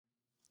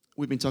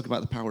we've been talking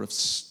about the power of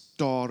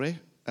story,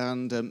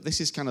 and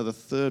this is kind of the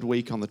third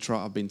week on the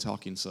trot I've been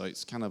talking, so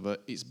it's kind of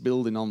it's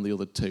building on the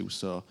other two.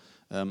 So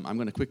I'm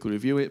going to quickly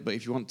review it, but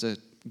if you want to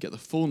get the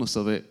fullness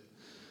of it,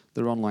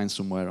 they're online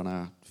somewhere on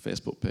our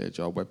Facebook page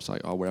or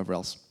website or wherever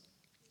else.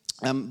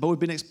 But we've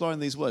been exploring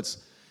these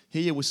words.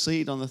 He was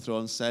seated on the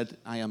throne, said,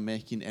 "I am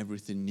making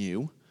everything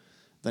new."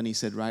 Then he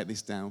said, "Write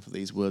this down, for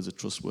these words are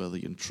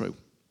trustworthy and true."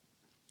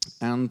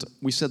 And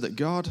we said that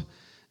God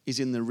is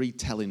in the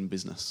retelling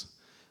business.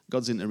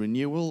 God's into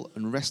renewal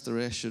and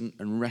restoration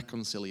and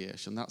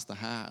reconciliation. That's the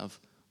heart of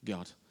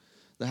God.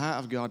 The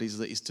heart of God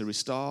is to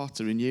restore,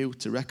 to renew,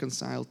 to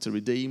reconcile, to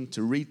redeem,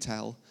 to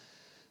retell.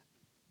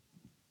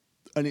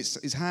 And it's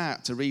his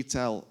heart to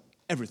retell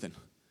everything.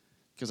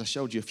 Because I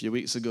showed you a few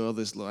weeks ago,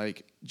 there's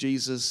like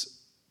Jesus,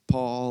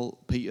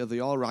 Paul, Peter,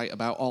 they all write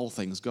about all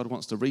things. God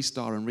wants to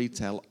restore and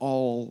retell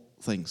all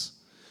things.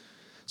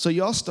 So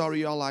your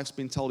story, your life's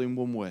been told in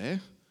one way,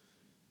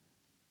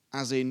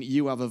 as in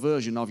you have a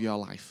version of your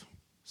life.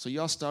 So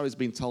your story's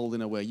been told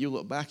in a way. You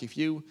look back, if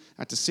you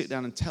had to sit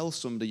down and tell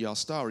somebody your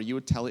story, you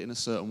would tell it in a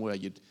certain way.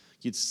 You'd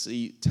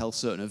tell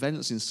certain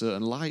events in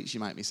certain lights.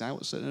 You might miss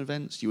out certain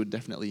events. You would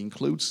definitely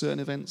include certain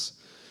events.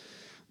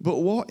 But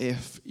what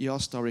if your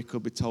story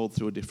could be told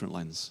through a different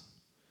lens?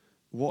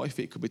 What if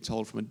it could be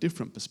told from a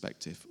different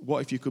perspective?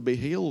 What if you could be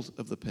healed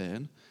of the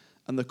pain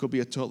and there could be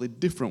a totally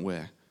different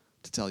way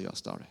to tell your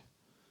story?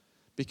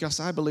 Because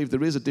I believe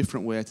there is a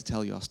different way to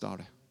tell your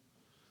story.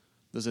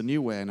 There's a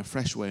new way and a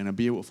fresh way and a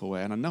beautiful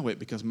way, and I know it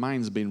because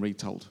mine's been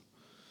retold.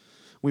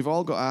 We've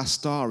all got our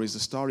stories,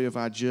 the story of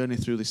our journey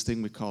through this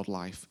thing we call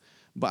life.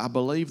 But I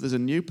believe there's a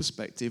new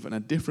perspective and a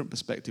different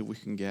perspective we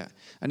can get.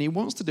 And he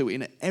wants to do it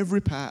in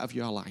every part of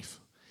your life.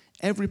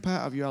 Every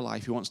part of your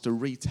life he wants to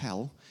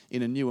retell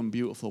in a new and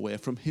beautiful way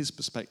from his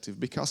perspective.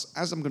 Because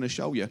as I'm going to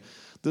show you,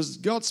 there's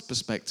God's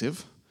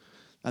perspective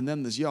and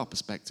then there's your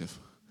perspective.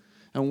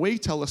 And we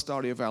tell the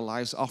story of our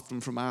lives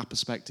often from our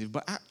perspective,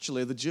 but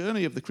actually the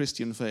journey of the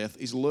Christian faith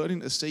is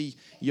learning to see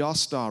your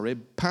story,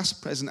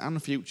 past, present,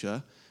 and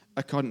future,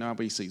 according to how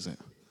he sees it.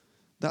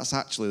 That's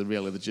actually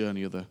really the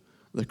journey of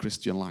the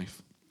Christian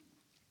life.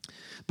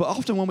 But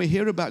often when we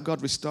hear about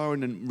God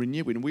restoring and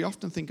renewing, we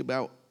often think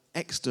about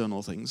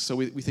external things. So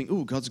we think,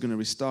 oh, God's going to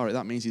restore it.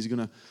 That means he's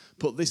going to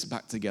put this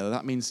back together.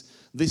 That means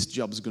this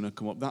job's going to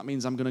come up. That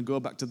means I'm going to go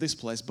back to this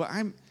place. But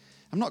I'm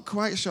not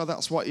quite sure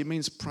that's what it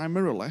means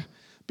primarily.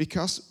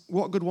 Because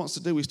what God wants to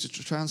do is to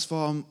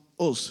transform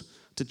us,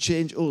 to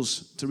change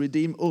us, to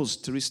redeem us,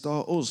 to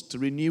restore us, to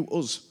renew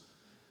us.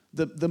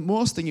 The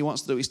most thing he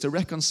wants to do is to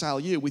reconcile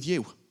you with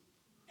you.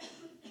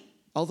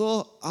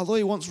 Although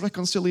he wants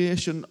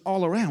reconciliation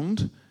all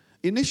around,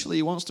 initially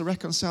he wants to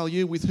reconcile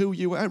you with who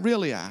you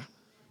really are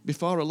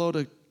before a load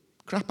of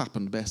crap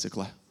happened,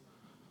 basically.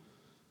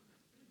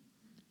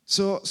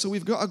 So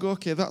we've got to go,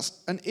 okay,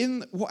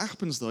 what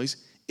happens though is,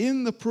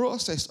 in the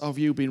process of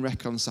you being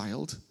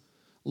reconciled,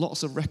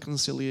 lots of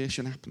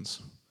reconciliation happens.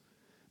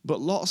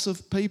 But lots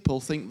of people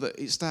think that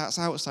it starts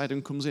outside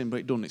and comes in,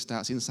 but it doesn't. It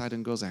starts inside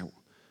and goes out.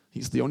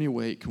 It's the only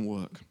way it can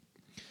work.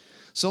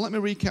 So let me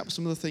recap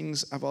some of the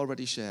things I've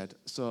already shared.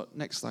 So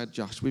next slide,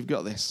 Josh. We've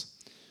got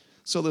this.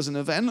 So there's an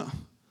event,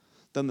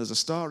 then there's a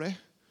story,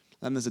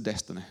 then there's a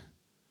destiny.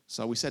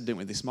 So we said, didn't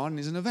we, this morning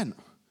is an event.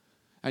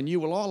 And you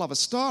will all have a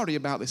story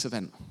about this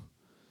event.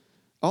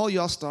 All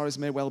your stories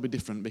may well be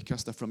different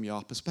because they're from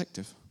your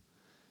perspective.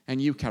 And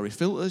you carry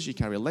filters, you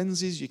carry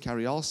lenses, you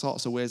carry all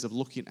sorts of ways of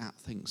looking at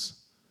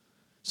things.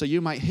 So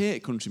you might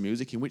hate country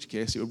music, in which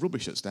case it was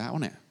rubbish at start,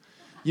 wasn't it?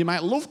 You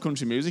might love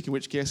country music, in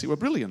which case it were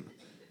brilliant.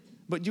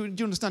 But do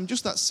you understand,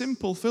 just that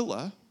simple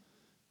filter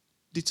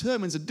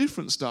determines a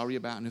different story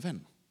about an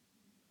event.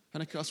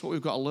 And of course, what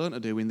we've got to learn to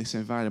do in this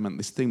environment,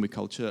 this thing we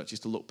call church, is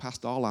to look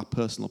past all our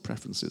personal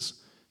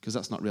preferences, because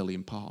that's not really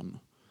important.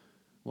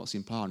 What's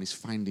important is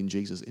finding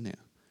Jesus in it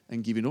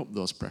and giving up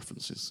those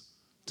preferences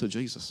to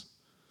Jesus.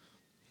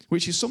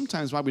 Which is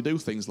sometimes why we do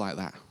things like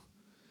that.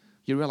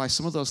 You realize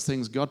some of those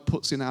things God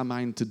puts in our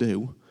mind to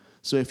do.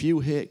 So if you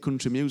hate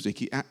country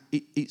music,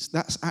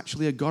 that's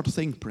actually a God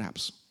thing,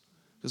 perhaps.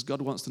 Because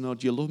God wants to know,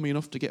 do you love me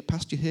enough to get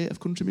past your hate of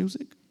country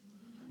music?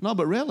 No,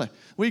 but really.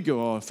 We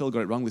go, oh, Phil got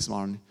it wrong this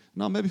morning.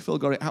 No, maybe Phil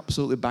got it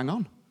absolutely bang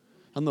on.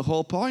 And the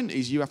whole point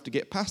is you have to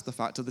get past the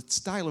fact of the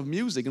style of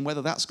music and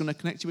whether that's going to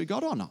connect you with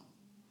God or not.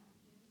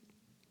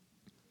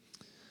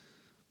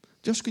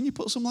 Josh, can you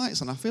put some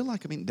lights on? I feel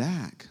like I'm in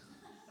dark.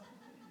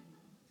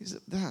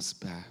 That's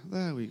better.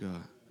 There we go.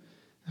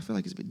 I feel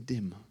like it's a bit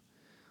dim.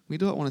 We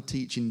don't want to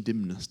teach in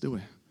dimness, do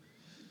we?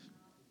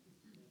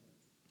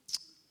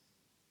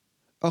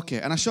 Okay,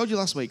 and I showed you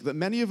last week that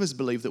many of us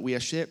believe that we are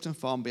shaped and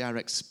formed by our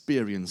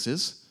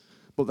experiences,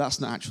 but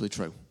that's not actually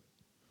true.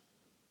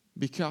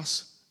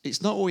 Because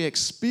it's not what we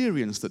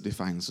experience that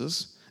defines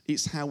us,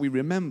 it's how we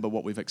remember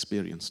what we've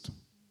experienced.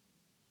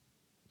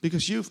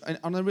 Because you've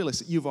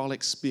all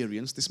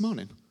experienced this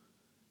morning.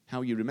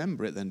 How you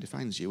remember it then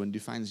defines you and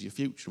defines your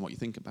future and what you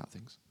think about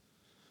things.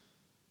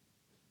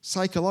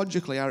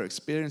 Psychologically, our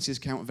experiences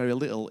count very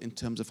little in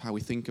terms of how we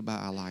think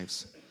about our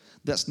lives.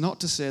 That's not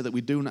to say that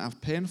we do not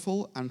have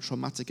painful and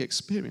traumatic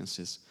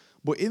experiences,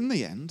 but in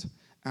the end,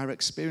 our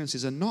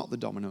experiences are not the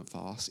dominant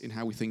force in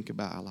how we think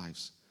about our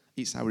lives.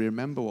 It's how we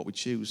remember what we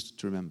choose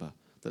to remember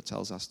that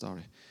tells our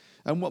story.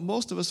 And what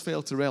most of us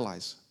fail to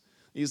realize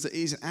is that it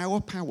is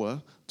our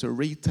power to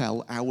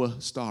retell our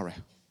story.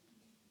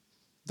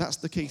 That's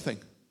the key thing.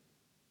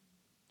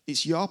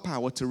 It's your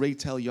power to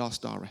retell your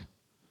story.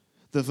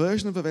 The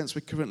version of events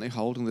we currently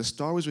hold and the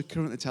stories we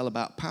currently tell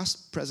about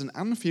past, present,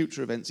 and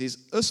future events is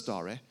a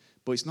story,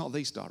 but it's not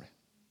the story.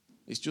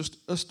 It's just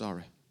a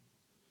story.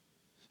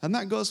 And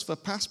that goes for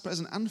past,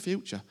 present, and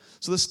future.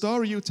 So the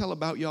story you tell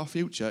about your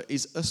future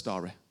is a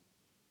story.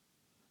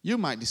 You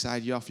might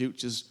decide your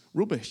future's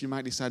rubbish. You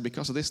might decide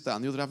because of this, that,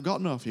 and the other, I've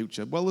got no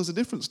future. Well, there's a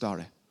different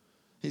story.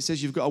 It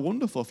says you've got a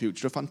wonderful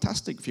future, a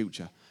fantastic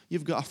future.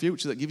 You've got a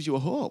future that gives you a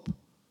hope.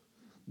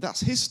 That's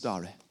his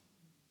story.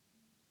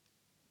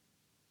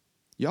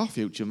 Your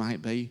future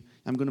might be,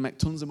 I'm going to make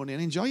tons of money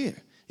and enjoy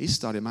it. His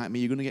story might be,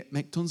 you're going to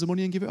make tons of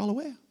money and give it all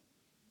away.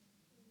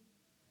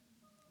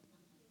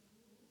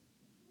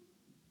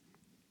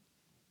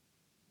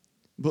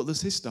 But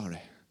there's his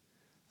story,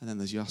 and then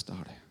there's your story.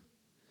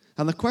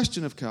 And the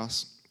question, of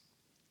course,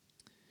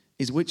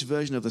 is which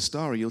version of the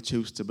story you'll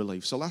choose to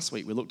believe. So last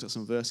week we looked at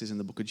some verses in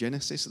the book of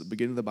Genesis at the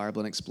beginning of the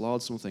Bible and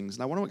explored some things.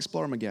 And I want to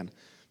explore them again,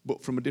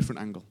 but from a different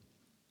angle.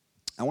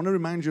 I want to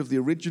remind you of the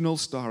original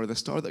story, the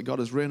story that God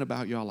has written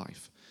about your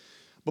life.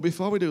 But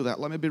before we do that,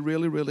 let me be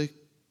really, really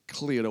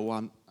clear on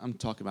what I'm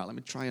talking about. Let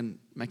me try and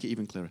make it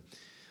even clearer.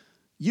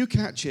 You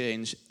can't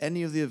change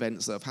any of the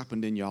events that have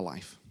happened in your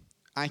life.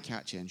 I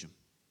can't change them.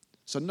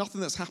 So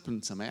nothing that's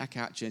happened to me, I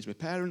can't change my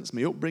parents,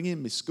 my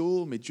upbringing, my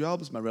school, my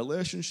jobs, my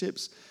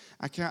relationships.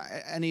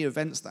 Any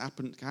events that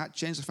happened, can't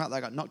change the fact that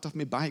I got knocked off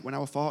my bike when I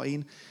was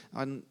 14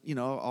 and,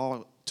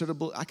 or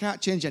terrible. I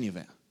can't change any of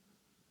it.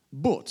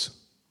 But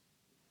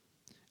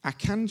I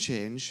can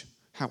change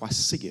how I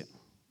see it.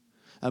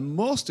 And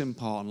most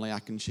importantly, I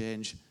can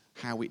change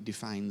how it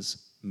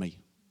defines me.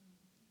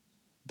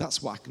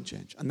 That's what I can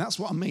change. And that's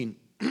what I mean.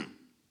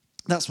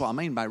 That's what I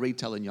mean by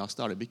retelling your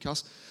story,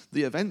 because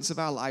the events of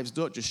our lives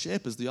don't just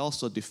shape us, they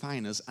also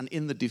define us. And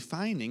in the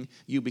defining,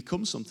 you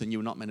become something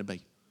you're not meant to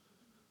be.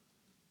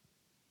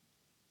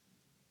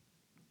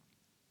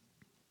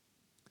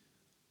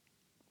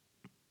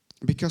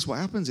 Because what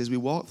happens is we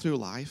walk through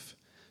life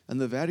and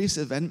the various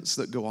events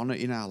that go on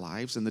in our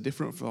lives, and they're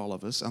different for all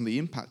of us, and the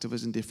impact of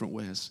us in different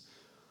ways.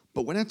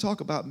 But when I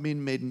talk about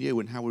being made new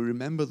and how we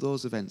remember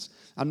those events,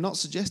 I'm not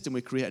suggesting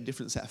we create a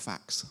different set of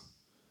facts.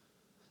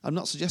 I'm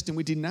not suggesting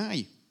we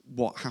deny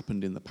what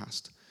happened in the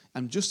past.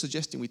 I'm just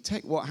suggesting we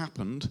take what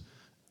happened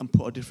and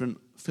put a different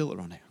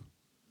filter on it.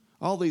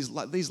 All these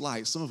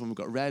lights, some of them have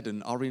got red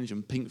and orange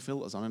and pink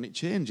filters on, and it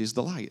changes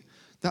the light.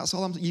 That's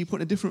all you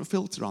put a different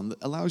filter on that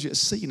allows you to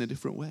see in a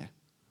different way.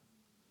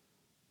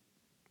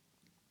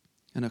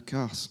 And of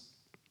course,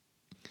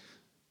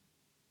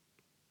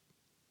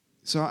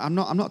 so I'm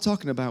not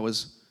talking about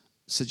us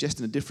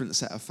suggesting a different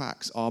set of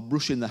facts or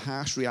brushing the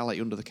harsh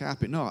reality under the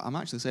carpet. No, I'm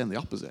actually saying the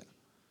opposite.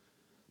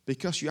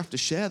 Because you have to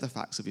share the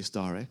facts of your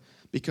story,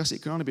 because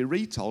it can only be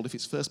retold if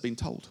it's first been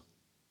told.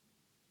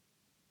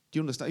 Do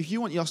you understand? If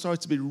you want your story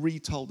to be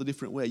retold a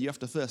different way, you have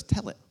to first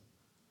tell it.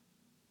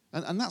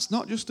 And that's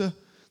not just a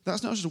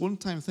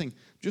one-time thing.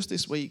 Just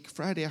this week,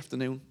 Friday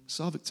afternoon,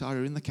 saw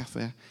Victoria in the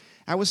cafe.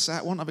 I was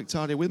sat one at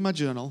Victoria with my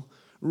journal,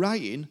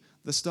 writing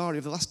the story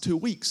of the last 2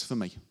 weeks for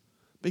me,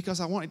 because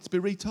I wanted it to be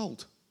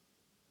retold.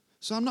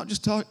 So I'm not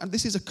just talking, and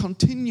this is a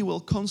continual,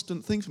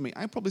 constant thing for me.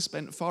 I probably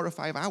spent 4 or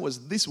 5 hours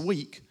this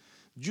week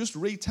just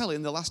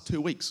retelling the last 2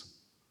 weeks.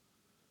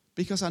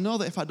 Because I know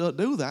that if I don't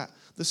do that,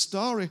 the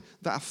story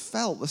that I've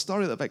felt, the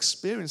story that I've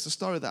experienced, the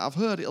story that I've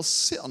heard, it'll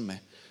sit on me,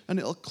 and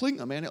it'll cling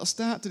to me, and it'll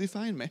start to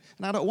define me,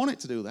 and I don't want it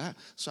to do that,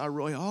 so I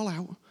wrote it all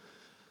out.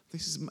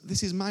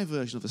 This is my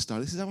version of the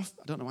story. This is how I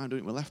don't know why I'm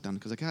doing it with my left hand,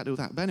 because I can't do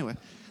that. But anyway,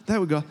 there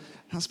we go.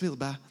 That feels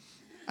bad.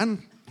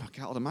 And I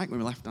can't hold a mic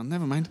with my left hand,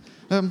 never mind.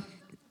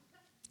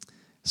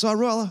 So I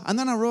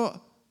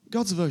wrote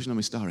God's version of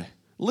my story.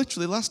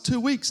 Literally the last 2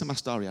 weeks of my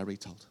story I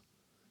retold.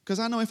 Because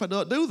I know if I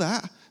don't do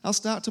that, I'll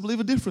start to believe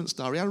a different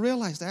story. I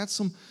realised I had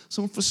some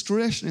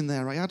frustration in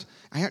there. I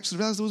actually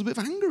realised there was a bit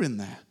of anger in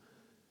there.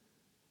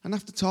 And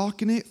after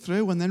talking it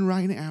through and then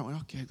writing it out,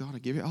 okay, God, I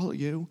give it all to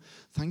you.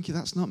 Thank you,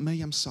 that's not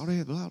me, I'm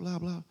sorry, blah, blah,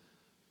 blah.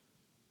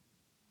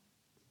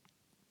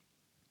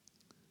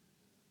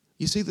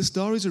 You see, the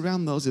stories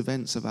around those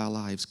events of our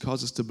lives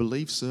cause us to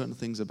believe certain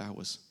things about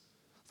us.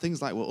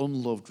 Things like we're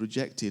unloved,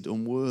 rejected,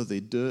 unworthy,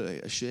 dirty,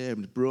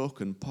 ashamed,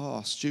 broken,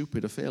 poor,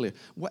 stupid, a failure,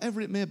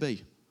 whatever it may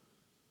be.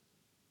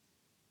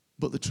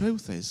 But the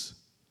truth is,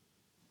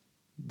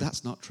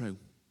 that's not true.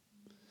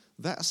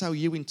 That's how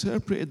you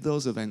interpreted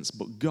those events,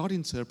 but God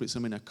interprets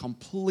them in a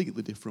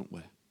completely different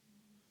way.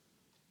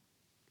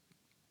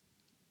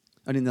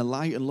 And in the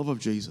light and love of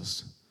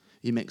Jesus,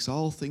 he makes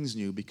all things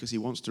new because he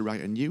wants to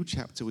write a new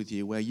chapter with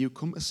you where you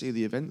come to see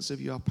the events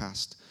of your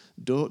past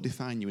don't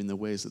define you in the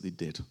ways that they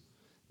did.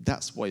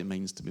 That's what it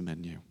means to be made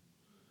new.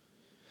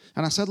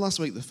 And I said last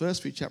week, the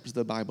first few chapters of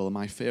the Bible are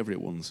my favourite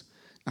ones.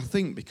 I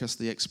think because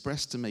they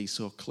express to me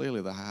so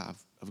clearly the heart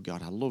of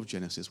God. I love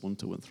Genesis 1,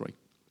 2, and 3.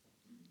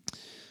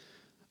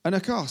 And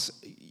of course,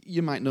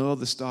 you might know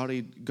the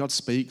story. God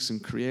speaks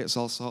and creates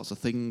all sorts of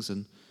things,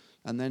 and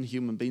then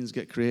human beings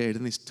get created,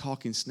 and this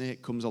talking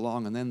snake comes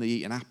along, and then they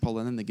eat an apple,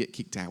 and then they get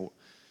kicked out.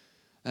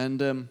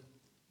 And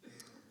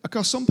of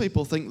course, some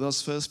people think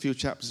those first few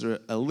chapters are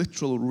a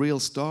literal, real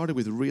story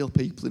with real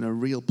people in a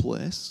real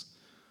place.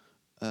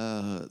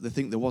 They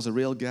think there was a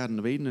real Garden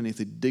of Eden, and if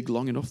they dig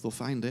long enough, they'll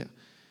find it.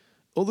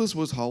 Others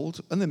would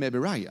hold, and they may be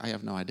right, I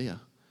have no idea.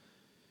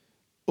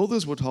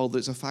 Others would hold that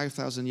it's a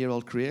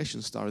 5,000-year-old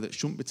creation story that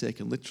shouldn't be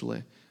taken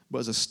literally, but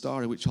as a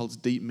story which holds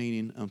deep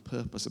meaning and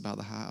purpose about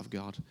the heart of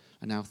God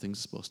and how things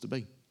are supposed to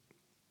be.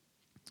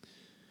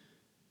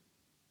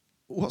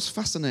 What's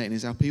fascinating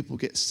is how people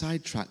get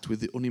sidetracked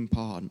with the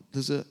unimportant.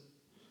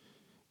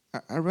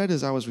 I read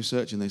as I was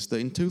researching this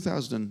that in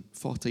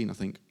 2014, I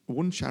think,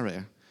 one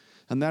charity,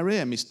 and their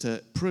aim is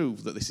to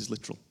prove that this is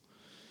literal,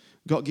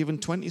 got given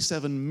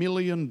 $27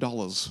 million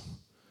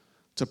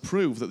to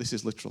prove that this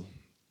is literal.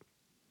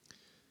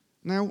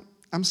 Now,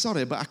 I'm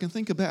sorry, but I can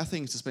think of better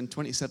things to spend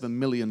 $27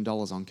 million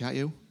on, can't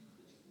you?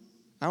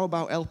 How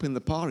about helping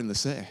the poor in the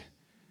city?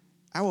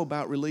 How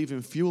about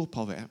relieving fuel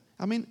poverty?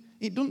 I mean,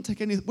 it doesn't take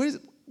any...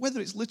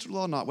 Whether it's literal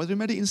or not, whether we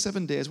made it in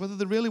 7 days, whether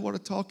they really were a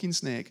talking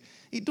snake,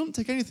 it doesn't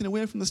take anything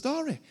away from the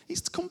story.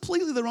 It's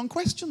completely the wrong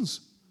questions.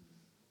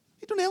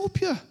 It doesn't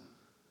help you.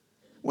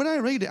 When I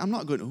read it, I'm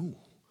not going, oh,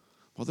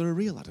 well, they're a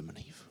real Adam and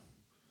Eve.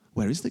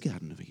 Where is the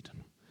Garden of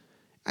Eden?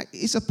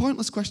 It's a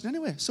pointless question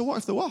anyway. So what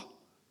if there were?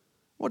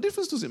 What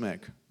difference does it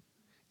make?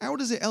 How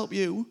does it help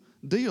you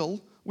deal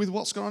with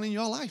what's going on in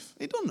your life?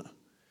 It doesn't.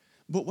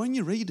 But when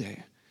you read it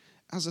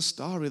as a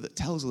story that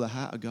tells of the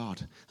heart of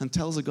God and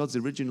tells of God's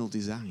original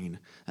design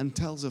and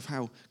tells of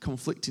how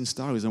conflicting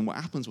stories and what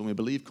happens when we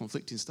believe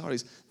conflicting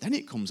stories, then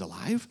it comes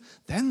alive.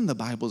 Then the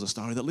Bible's a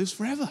story that lives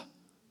forever.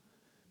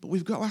 But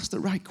we've got to ask the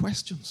right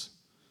questions.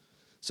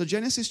 So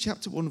Genesis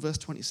chapter 1, verse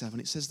 27,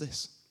 it says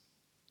this: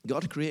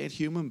 God created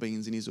human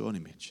beings in his own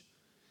image.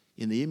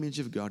 In the image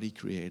of God, he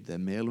created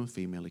them, male and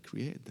female, he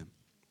created them.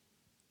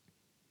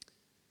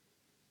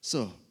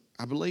 So,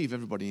 I believe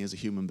everybody here is a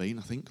human being,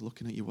 I think,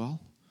 looking at you all.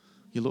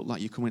 You look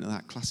like you come into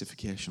that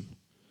classification.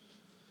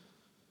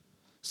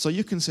 So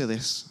you can say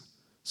this.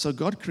 So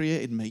God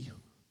created me.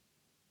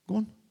 Go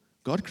on.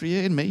 God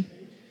created me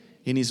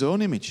in his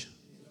own image.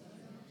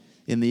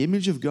 In the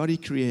image of God, he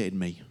created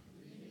me.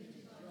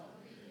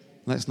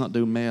 Let's not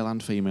do male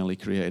and female, he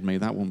created me.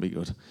 That won't be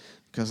good,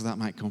 because that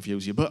might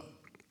confuse you. But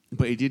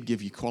he did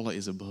give you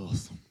qualities of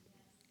both.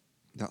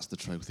 That's the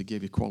truth. He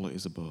gave you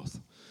qualities of both.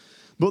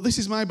 But this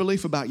is my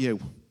belief about you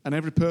and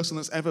every person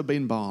that's ever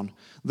been born,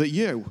 that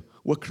you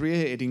were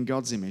created in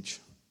God's image,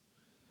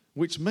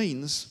 which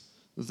means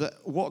that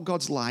what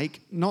God's like,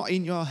 not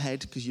in your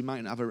head, because you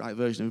might not have a right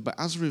version of it, but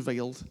as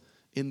revealed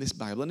in this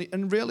Bible.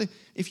 And really,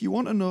 if you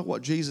want to know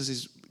what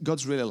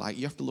God's really like,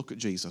 you have to look at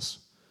Jesus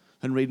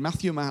and read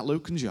Matthew, Mark,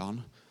 Luke, and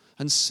John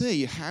and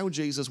see how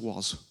Jesus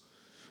was.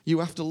 You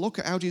have to look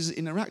at how Jesus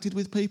interacted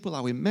with people,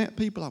 how he met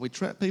people, how he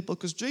treated people,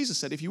 because Jesus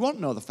said, if you want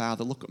to know the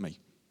Father, look at me.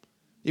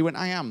 He went,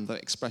 I am the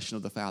expression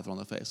of the Father on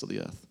the face of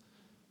the earth.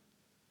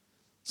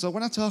 So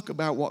when I talk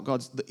about what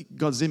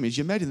God's image,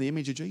 you're made in the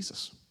image of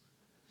Jesus.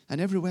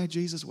 And everywhere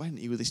Jesus went,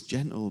 he was this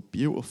gentle,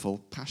 beautiful,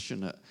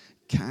 passionate,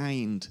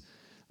 kind,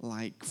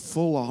 like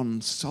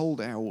full-on,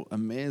 sold-out,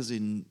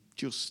 amazing,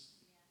 just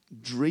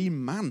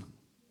dream man.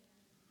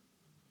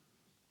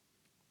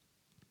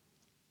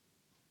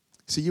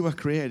 So you were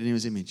created in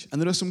his image. And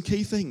there are some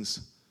key things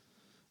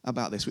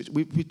about this, which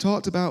we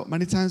talked about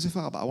many times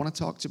before, but I want to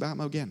talk to you about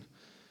them again.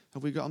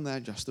 Have we got them there,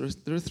 Josh?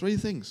 There are 3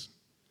 things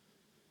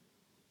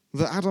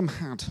that Adam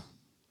had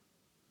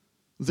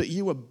that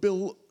you were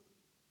built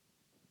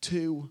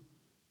to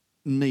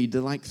need.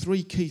 They're like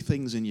 3 key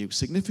things in you: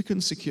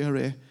 significance,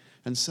 security,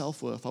 and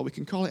self-worth. Or we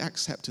can call it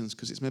acceptance,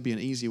 because it's maybe an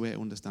easy way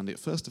to understand it.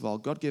 First of all,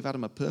 God gave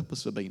Adam a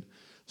purpose for being.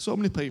 So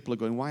many people are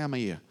going, why am I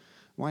here?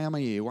 Why am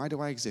I here? Why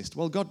do I exist?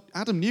 Well,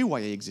 Adam knew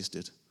why he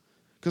existed,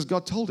 because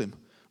God told him,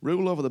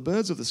 rule over the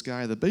birds of the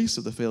sky, the beasts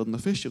of the field, and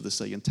the fish of the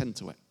sea, and tend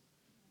to it.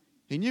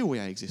 He knew why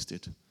he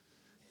existed,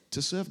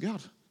 to serve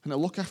God and to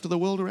look after the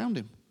world around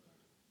him.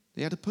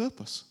 He had a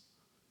purpose.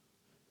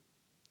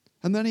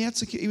 And then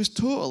he was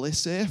totally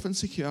safe and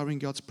secure in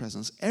God's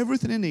presence.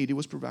 Everything he needed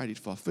was provided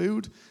for: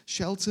 food,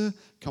 shelter,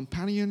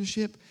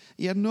 companionship.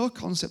 He had no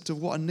concept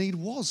of what a need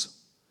was.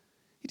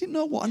 He didn't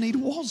know what a need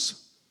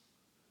was.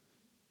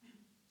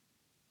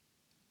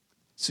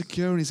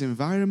 Secure in his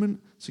environment,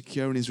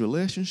 secure in his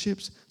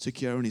relationships,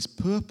 secure in his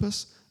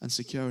purpose, and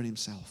secure in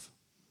himself.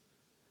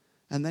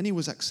 And then he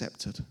was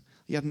accepted.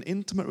 He had an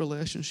intimate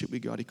relationship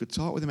with God. He could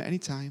talk with him at any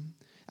time,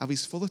 have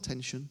his full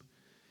attention.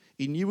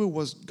 He knew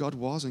who God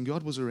was, and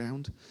God was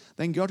around.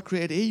 Then God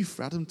created Eve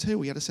for Adam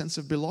too. He had a sense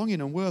of belonging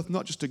and worth,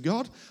 not just to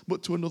God,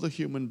 but to another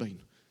human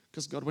being.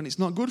 Because God, when it's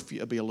not good for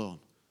you to be alone.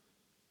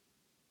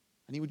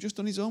 And he was just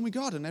on his own with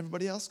God, and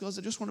everybody else goes,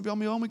 I just want to be on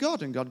my own with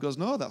God. And God goes,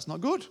 no, that's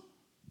not good.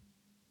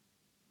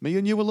 Me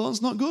and you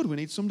alone's not good. We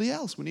need somebody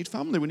else. We need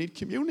family. We need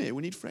community.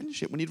 We need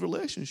friendship. We need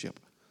relationship.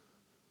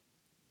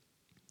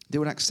 They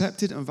were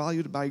accepted and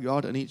valued by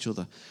God and each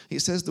other. It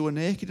says they were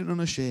naked and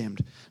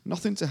unashamed,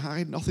 nothing to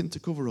hide, nothing to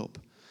cover up,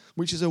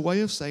 which is a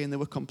way of saying they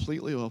were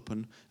completely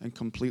open and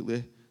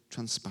completely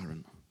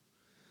transparent.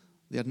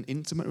 They had an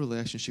intimate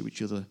relationship with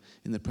each other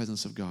in the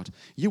presence of God.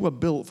 You were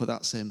built for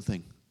that same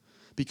thing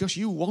because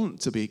you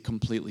want to be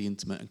completely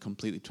intimate and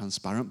completely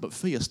transparent, but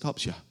fear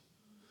stops you.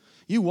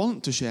 You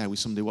want to share with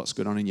somebody what's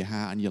going on in your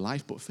heart and your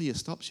life, but fear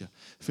stops you.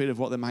 Fear of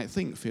what they might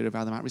think, fear of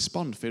how they might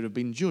respond, fear of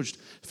being judged,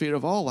 fear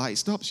of all that, it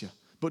stops you.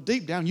 But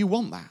deep down, you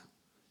want that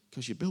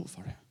because you're built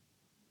for it.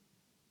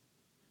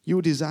 You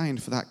were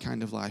designed for that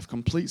kind of life.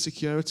 Complete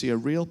security, a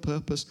real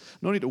purpose,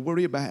 no need to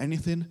worry about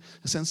anything,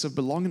 a sense of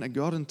belonging to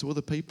God and to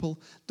other people.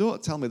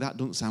 Don't tell me that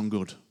doesn't sound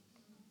good.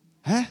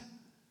 Huh?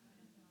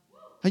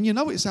 And you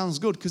know it sounds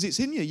good because it's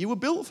in you. You were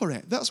built for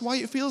it. That's why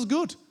it feels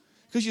good.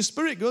 Because your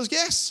spirit goes,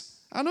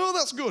 yes, I know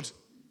that's good.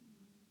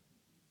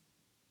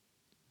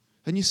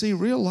 And you see,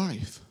 real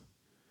life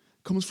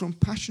comes from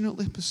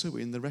passionately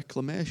pursuing the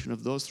reclamation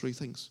of those three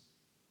things.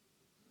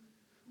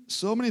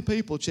 So many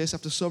people chase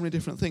after so many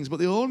different things, but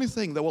the only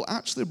thing that will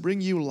actually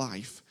bring you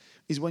life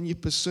is when you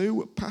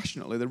pursue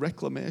passionately the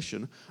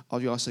reclamation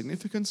of your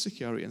significance,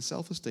 security, and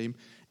self-esteem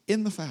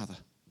in the Father.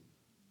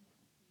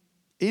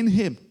 In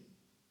Him.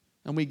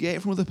 And we get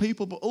it from other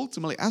people, but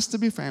ultimately it has to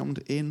be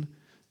found in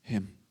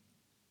Him.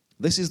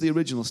 This is the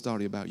original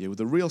story about you,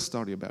 the real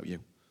story about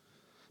you.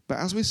 But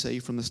as we see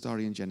from the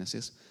story in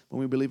Genesis, when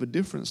we believe a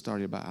different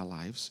story about our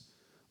lives,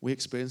 we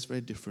experience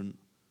very different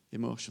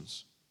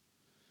emotions.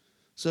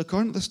 So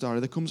according to the story,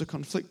 there comes a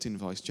conflicting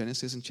voice,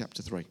 Genesis in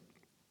chapter 3.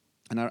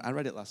 And I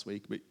read it last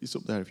week, but it's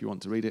up there if you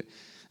want to read it.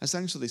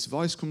 Essentially, this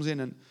voice comes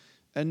in,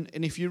 and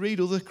if you read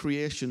other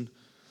creation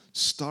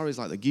stories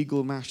like the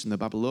Gilgamesh and the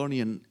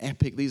Babylonian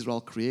epic, these are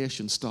all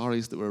creation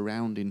stories that were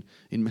around in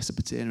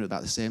Mesopotamia at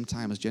about the same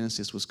time as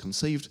Genesis was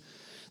conceived,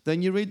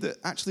 then you read that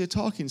actually a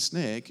talking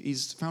snake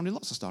is found in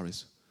lots of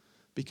stories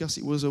because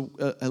it was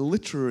a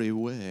literary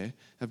way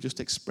of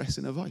just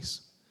expressing a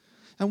voice.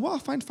 And what I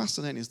find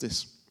fascinating is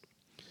this.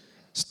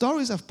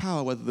 Stories have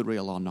power whether they're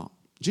real or not.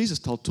 Jesus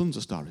told tons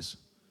of stories.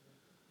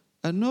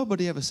 And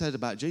nobody ever said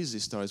about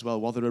Jesus' stories,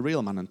 well, there a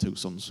real man and two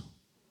sons?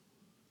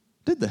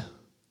 Did they?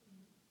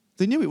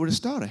 They knew it was a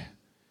story.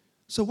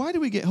 So why do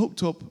we get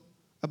hooked up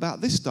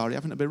about this story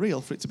having to be real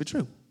for it to be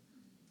true?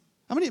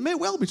 I mean, it may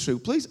well be true,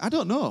 please. I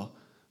don't know.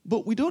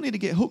 But we don't need to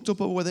get hooked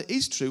up over whether it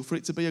is true for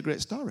it to be a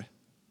great story.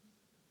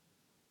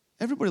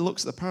 Everybody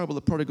looks at the parable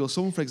of the prodigal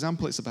son, for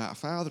example. It's about a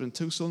father and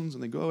two sons,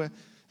 and they go away,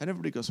 and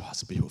everybody goes, oh,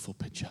 that's a beautiful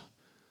picture.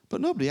 But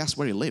nobody asks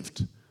where he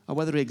lived or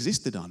whether he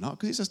existed or not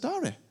because it's a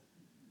story.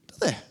 Do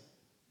they?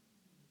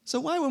 So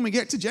why, when we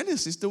get to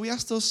Genesis, do we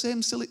ask those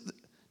same silly...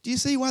 Do you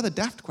see why they're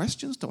daft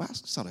questions to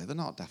ask? Sorry, they're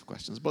not daft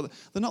questions, but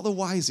they're not the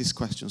wisest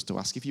questions to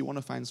ask if you want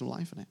to find some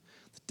life in it.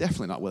 They're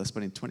definitely not worth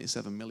spending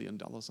 $27 million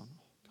on. Oh, God.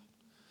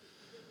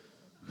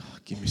 Oh,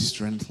 give me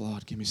strength,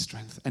 Lord, give me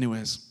strength.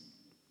 Anyways,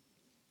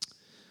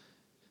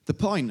 the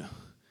point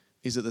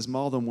is that there's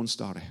more than one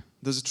story.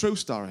 There's a true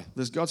story.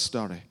 There's God's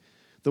story.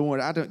 The one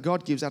where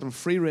God gives Adam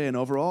free reign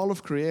over all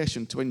of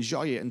creation to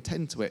enjoy it and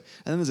tend to it.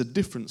 And then there's a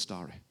different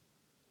story.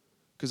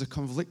 Because a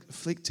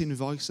conflicting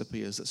voice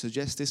appears that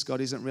suggests this God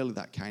isn't really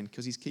that kind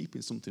because he's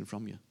keeping something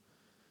from you.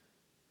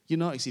 You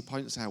notice he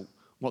points out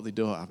what they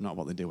don't have, not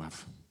what they do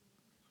have.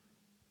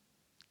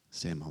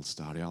 Same old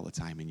story all the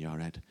time in your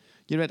head.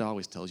 Your head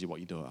always tells you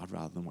what you don't have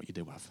rather than what you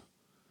do have.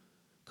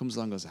 Comes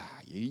along and goes,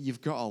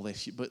 you've got all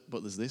this, but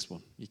there's this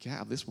one. You can't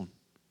have this one.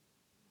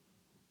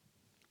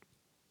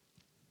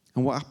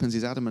 And what happens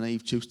is Adam and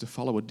Eve choose to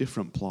follow a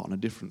different plot and a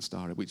different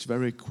story, which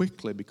very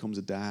quickly becomes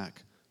a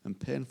dark and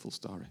painful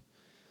story.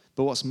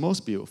 But what's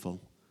most beautiful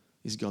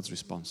is God's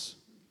response.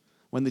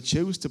 When they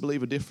choose to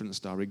believe a different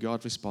story,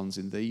 God responds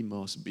in the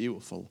most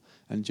beautiful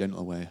and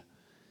gentle way.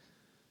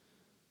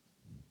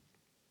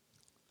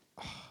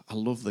 I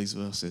love these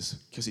verses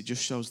because it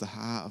just shows the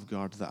heart of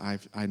God that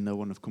I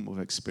know and have come to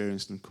have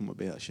experienced and come to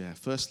be able to share.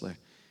 Firstly,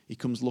 he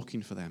comes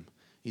looking for them.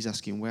 He's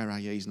asking, where are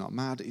you? He's not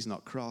mad, he's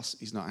not cross,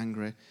 he's not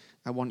angry.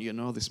 I want you to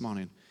know this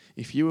morning,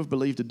 if you have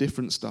believed a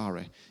different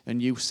story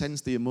and you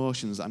sense the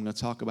emotions that I'm going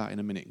to talk about in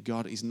a minute,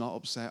 God is not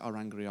upset or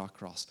angry or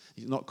cross.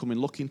 He's not coming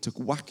looking to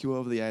whack you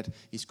over the head.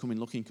 He's coming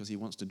looking because he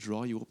wants to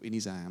draw you up in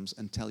his arms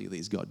and tell you that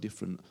he's got a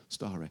different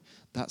story.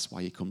 That's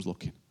why he comes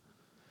looking.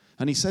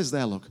 And he says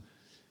there, look,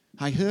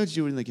 I heard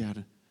you in the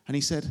garden. And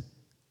he said,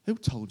 who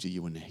told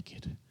you were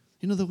naked?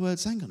 In other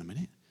words, hang on a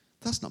minute.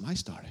 That's not my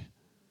story.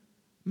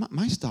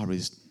 My story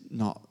is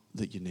not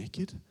that you're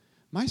naked.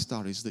 My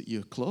story is that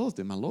you're clothed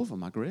in my love and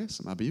my grace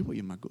and my beauty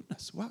and my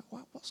goodness.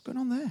 What's going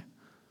on there?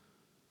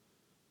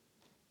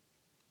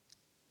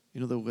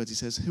 In other words, he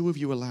says, who have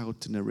you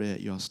allowed to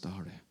narrate your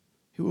story?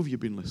 Who have you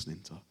been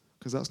listening to?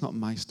 Because that's not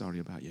my story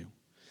about you.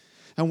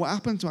 And what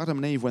happened to Adam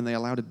and Eve when they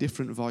allowed a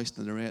different voice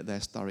to narrate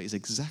their story is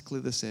exactly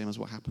the same as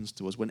what happens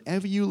to us.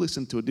 Whenever you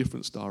listen to a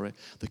different story,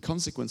 the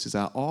consequences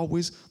are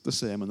always the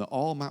same, and they're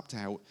all mapped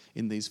out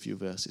in these few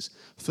verses.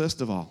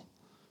 First of all,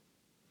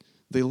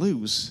 they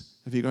lose.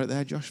 Have you got it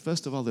there, Josh?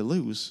 First of all, they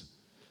lose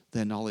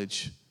their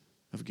knowledge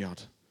of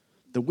God.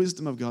 The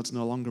wisdom of God's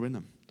no longer in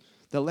them.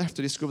 They're left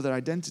to discover their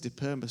identity,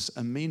 purpose,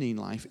 and meaning in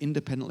life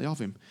independently of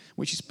him,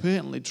 which is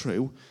pertinently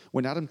true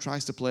when Adam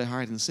tries to play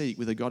hide and seek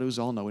with a God who's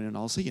all-knowing and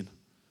all-seeing.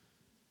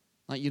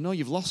 Like,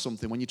 you've lost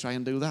something when you try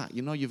and do that.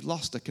 You've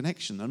lost a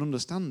connection, an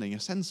understanding, a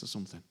sense of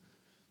something.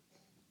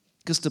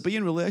 Because to be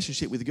in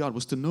relationship with God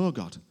was to know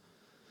God.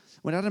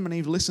 When Adam and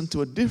Eve listened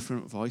to a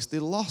different voice, they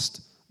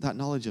lost that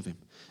knowledge of him.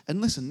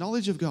 And listen,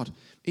 knowledge of God,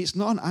 it's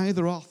not an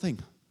either-or thing.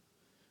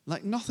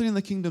 Like, nothing in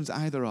the kingdom's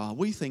either-or.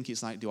 We think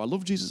it's like, do I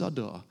love Jesus or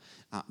don't?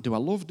 Do I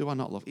love, do I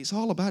not love? It's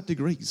all about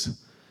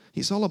degrees.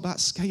 It's all about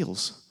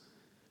scales.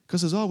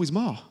 Because there's always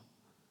more.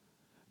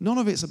 None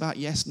of it's about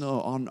yes,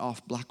 no, on,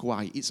 off, black,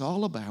 white. It's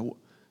all about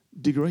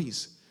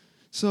degrees.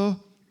 So,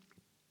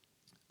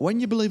 when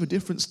you believe a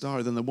different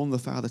story than the one the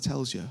Father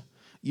tells you,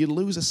 you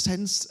lose a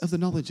sense of the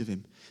knowledge of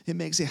him. It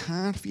makes it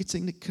hard for you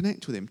to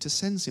connect with him, to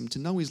sense him, to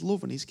know his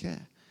love and his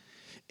care.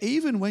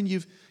 Even when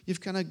you've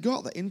kind of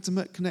got the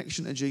intimate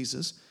connection to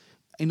Jesus,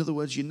 in other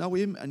words, you know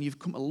him and you've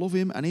come to love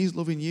him and he's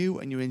loving you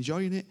and you're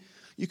enjoying it,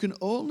 you can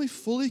only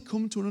fully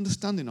come to an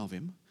understanding of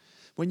him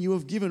when you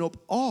have given up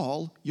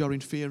all your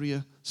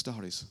inferior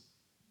stories.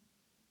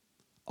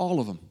 All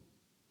of them.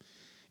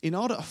 In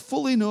order to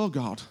fully know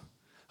God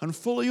and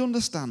fully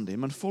understand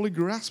him and fully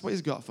grasp what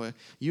he's got for you,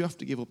 you have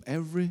to give up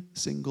every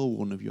single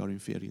one of your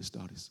inferior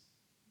stories.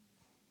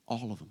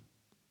 All of them.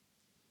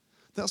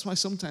 That's why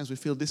sometimes we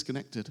feel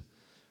disconnected.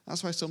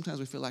 That's why sometimes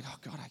we feel like, oh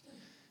God,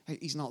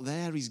 he's not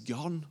there, he's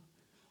gone.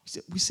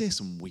 We say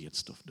some weird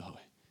stuff, don't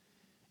we?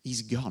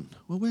 He's gone.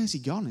 Well, where's he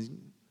gone?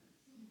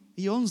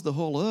 He owns the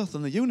whole earth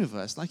and the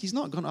universe. Like, he's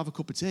not going to have a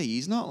cup of tea.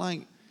 He's not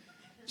like,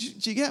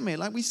 do you get me?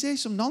 Like, we say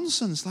some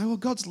nonsense, like, well,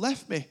 God's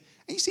left me.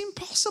 It's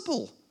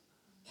impossible.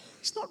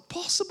 It's not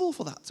possible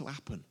for that to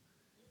happen.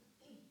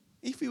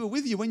 If he were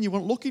with you when you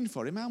weren't looking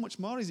for him, how much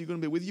more is he going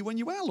to be with you when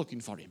you are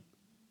looking for him?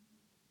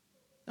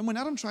 And when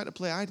Adam tried to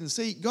play hide and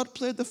seek, God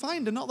played the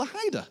finder, not the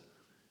hider.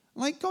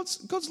 Like,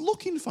 God's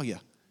looking for you.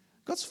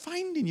 God's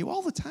finding you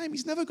all the time.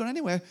 He's never gone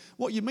anywhere.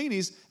 What you mean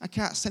is, I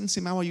can't sense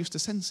him how I used to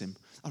sense him.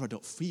 Or I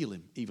don't feel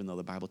him, even though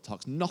the Bible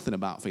talks nothing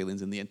about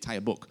feelings in the entire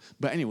book.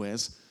 But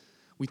anyways,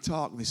 we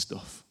talk this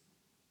stuff.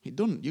 It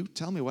doesn't. You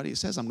tell me what it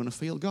says I'm going to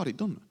feel God. It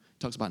doesn't. It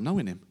talks about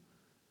knowing him.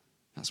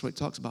 That's what it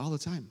talks about all the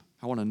time.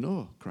 I want to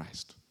know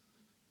Christ.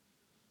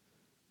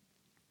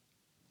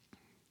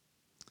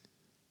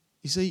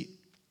 You see,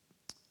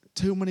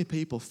 too many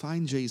people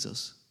find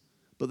Jesus,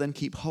 but then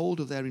keep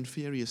hold of their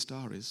inferior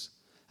stories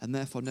and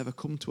therefore never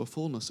come to a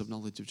fullness of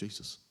knowledge of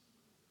Jesus.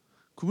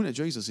 Coming to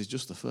Jesus is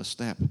just the first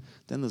step.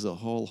 Then there's a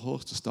whole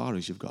host of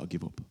stories you've got to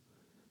give up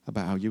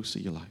about how you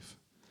see your life.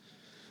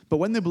 But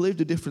when they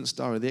believed a different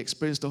story, they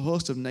experienced a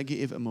host of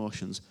negative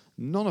emotions,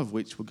 none of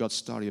which were God's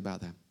story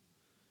about them.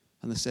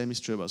 And the same is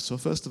true about us. So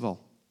first of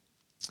all,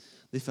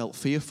 they felt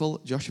fearful.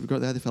 Josh, you've got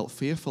it there. They felt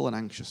fearful and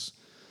anxious.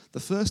 The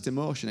first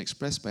emotion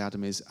expressed by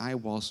Adam is, I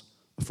was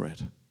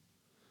afraid.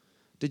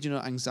 Did you know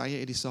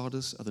anxiety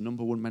disorders are the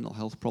number one mental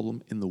health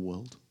problem in the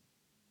world?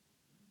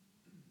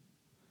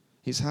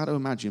 It's hard to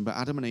imagine, but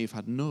Adam and Eve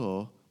had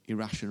no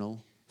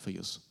irrational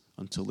fears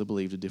until they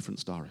believed a different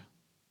story.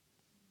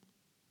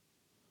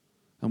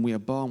 And we are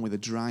born with a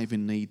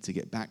driving need to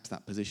get back to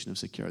that position of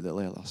security that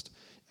they lost.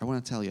 I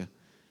want to tell you,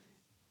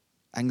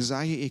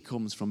 anxiety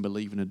comes from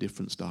believing a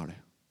different story.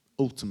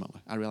 Ultimately.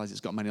 I realize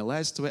it's got many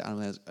layers to it.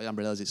 I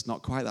realize it's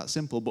not quite that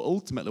simple. But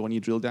ultimately, when you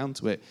drill down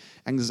to it,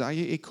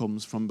 anxiety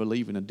comes from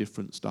believing a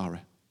different story.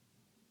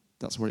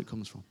 That's where it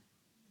comes from.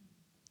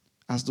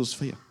 As does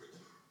fear.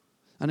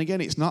 And again,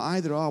 it's not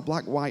either or,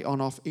 black, white, on,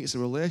 off. It's a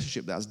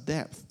relationship that has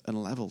depth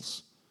and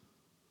levels.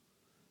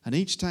 And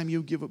each time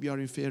you give up your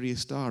inferior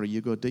story, you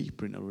go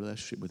deeper into a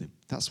relationship with him.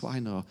 That's what I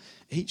know.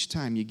 Each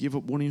time you give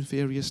up one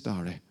inferior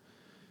story,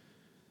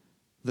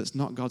 that's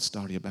not God's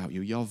story about you,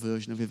 your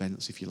version of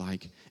events, if you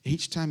like.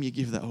 Each time you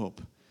give that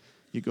up,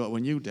 you go to a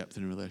new depth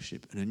in a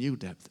relationship, and a new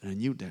depth, and a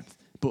new depth.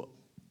 But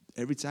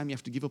every time you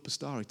have to give up a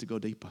story to go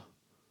deeper.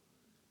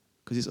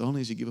 Because it's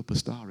only as you give up a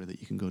story that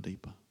you can go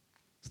deeper.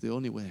 It's the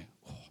only way.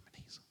 Oh, my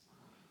knees.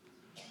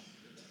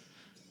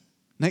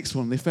 Next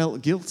one, they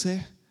felt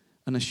guilty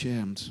and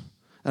ashamed.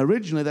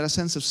 Originally, they had a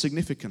sense of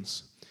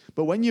significance.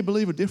 But when you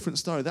believe a different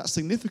story, that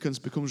significance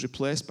becomes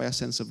replaced by a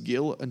sense of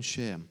guilt and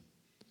shame.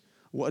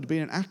 What had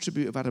been an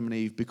attribute of Adam and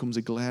Eve becomes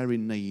a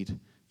glaring need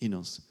in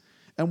us.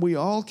 And we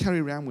all carry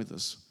around with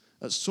us,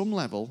 at some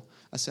level,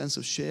 a sense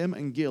of shame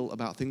and guilt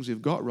about things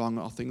we've got wrong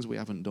or things we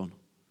haven't done.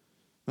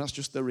 That's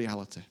just the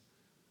reality.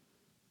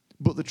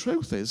 But the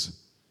truth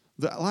is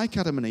that, like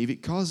Adam and Eve,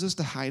 it causes us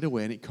to hide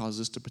away and it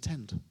causes us to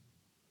pretend.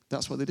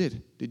 That's what they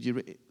did.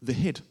 They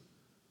hid.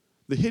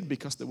 They hid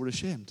because they were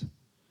ashamed.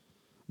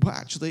 But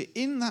actually,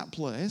 in that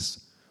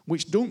place,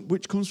 which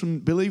comes from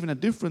believing a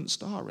different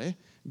story,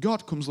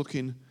 God comes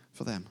looking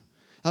for them.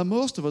 And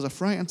most of us are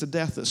frightened to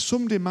death that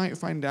somebody might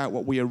find out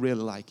what we are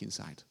really like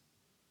inside.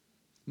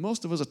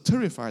 Most of us are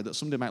terrified that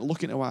somebody might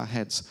look into our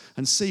heads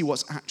and see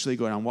what's actually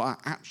going on, what our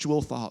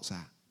actual thoughts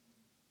are.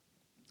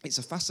 It's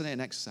a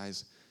fascinating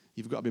exercise.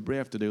 You've got to be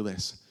brave to do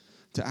this,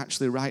 to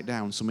actually write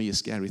down some of your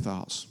scary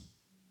thoughts.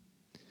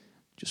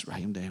 Just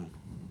write them down.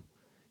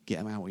 Get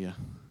them out of you.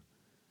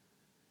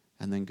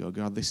 And then go,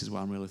 God, this is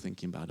what I'm really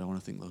thinking, but I don't want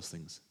to think those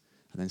things.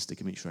 And then stick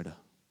them in shredder.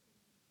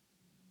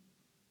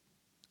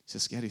 It's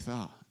a scary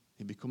thought.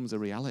 It becomes a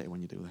reality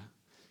when you do that.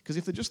 Because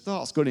if they're just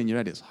thoughts going in your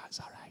head, it's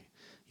all right.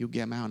 You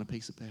get them out on a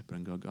piece of paper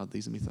and go, God,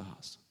 these are my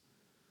thoughts.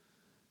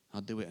 I'll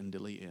do it and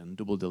delete it and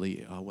double delete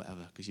it or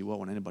whatever, because you won't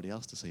want anybody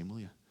else to see them, will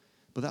you?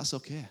 But that's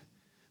okay.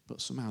 But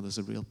somehow there's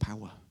a real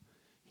power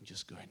in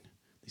just going,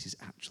 this is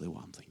actually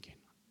what I'm thinking.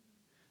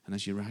 And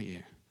as you write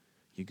it,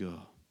 you go,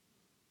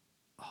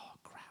 oh,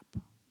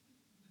 crap.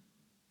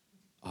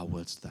 Or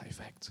words to that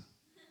effect.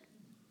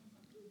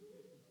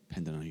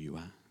 Depending on who you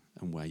are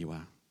and where you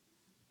are.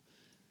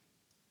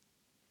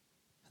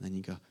 And then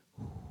you go,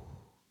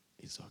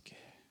 it's okay.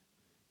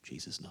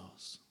 Jesus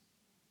knows.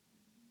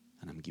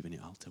 And I'm giving it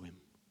all to him.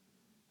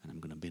 And I'm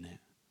going to bin it.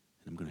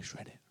 And I'm going to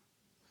shred it.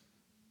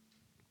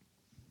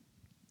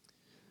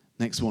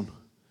 Next one.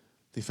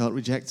 They felt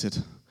rejected.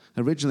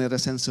 Originally had a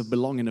sense of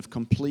belonging, of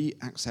complete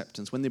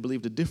acceptance. When they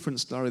believed a different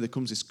story, there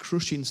comes this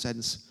crushing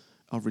sense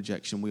of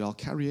rejection. We all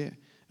carry it,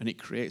 and it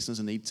creates us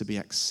a need to be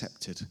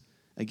accepted.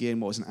 Again,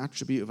 what was an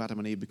attribute of Adam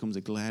and Eve becomes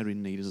a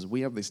glaring need. As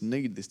we have this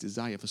need, this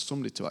desire for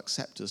somebody to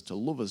accept us, to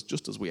love us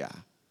just as we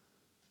are.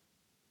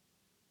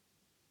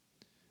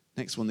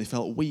 Next one, they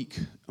felt weak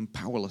and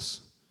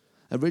powerless.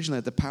 Originally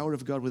had the power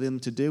of God within them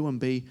to do and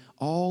be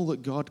all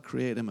that God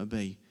created them to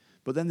be.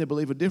 But then they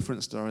believe a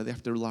different story. They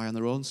have to rely on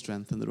their own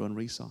strength and their own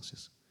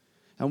resources.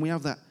 And we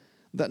have that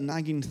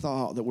nagging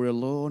thought that we're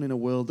alone in a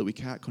world that we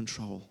can't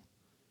control.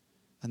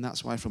 And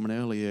that's why from an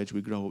early age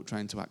we grow up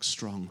trying to act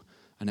strong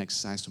and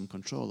exercise some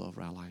control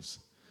over our lives.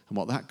 And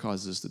what that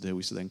causes us to do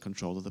is to then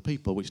control other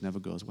people, which never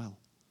goes well.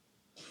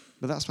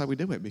 But that's why we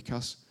do it,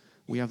 because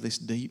we have this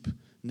deep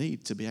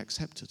need to be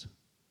accepted.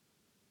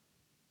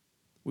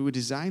 We were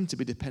designed to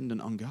be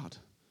dependent on God.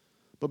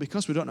 But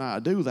because we don't know how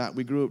to do that,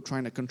 we grew up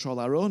trying to control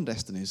our own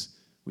destinies,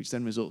 which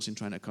then results in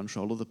trying to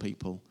control other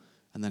people,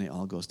 and then it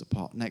all goes to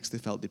pot. Next, they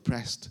felt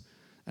depressed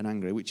and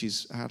angry, which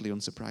is hardly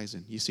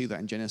unsurprising. You see that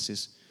in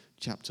Genesis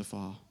chapter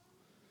 4,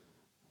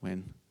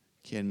 when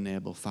Cain and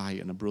Abel fight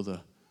and a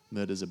brother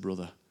murders a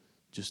brother,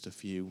 just a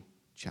few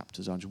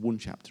chapters on, just one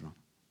chapter on.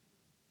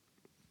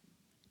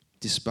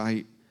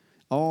 Despite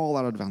all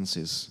our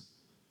advances,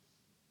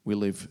 we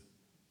live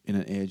in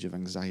an age of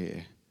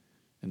anxiety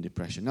and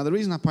depression. Now, the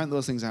reason I point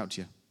those things out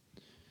to you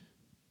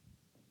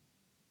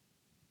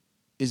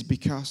is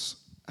because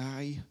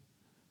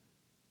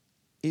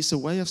it's a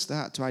way of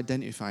start to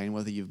identifying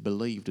whether you've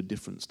believed a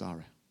different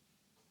story.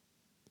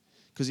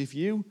 Because if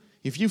you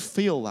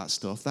feel that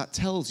stuff, that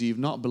tells you you've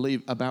not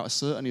believed about a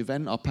certain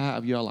event or part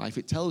of your life.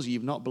 It tells you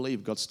you've not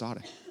believed God's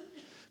story.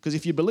 Because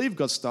if you believe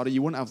God's story,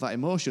 you wouldn't have that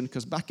emotion,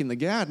 because back in the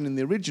garden, in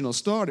the original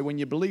story, when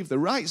you believe the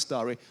right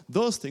story,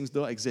 those things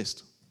don't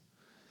exist.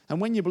 And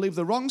when you believe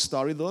the wrong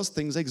story, those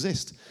things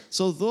exist.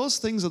 So those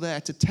things are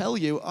there to tell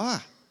you,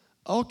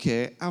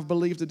 okay, I've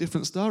believed a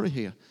different story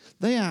here.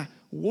 They are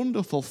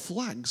wonderful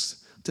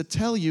flags to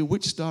tell you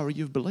which story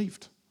you've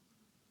believed.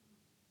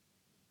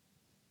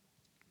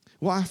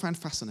 What I find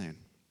fascinating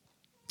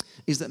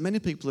is that many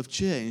people have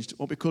changed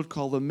what we could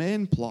call the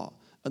main plot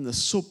and the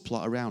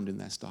subplot around in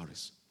their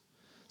stories.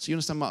 So you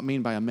understand what I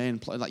mean by a main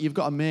plot? Like you've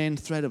got a main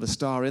thread of a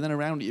story, and then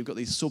around it you've got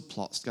these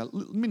subplots,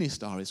 little mini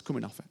stories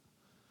coming off it.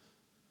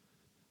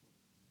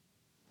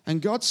 And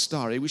God's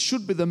story, which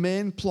should be the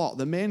main plot,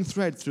 the main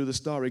thread through the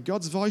story,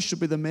 God's voice should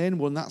be the main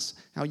one. That's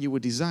how you were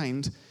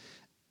designed,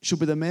 should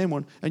be the main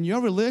one. And your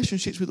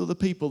relationships with other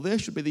people, they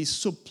should be these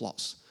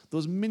subplots,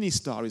 those mini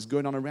stories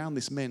going on around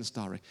this main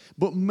story.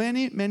 But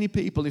many, many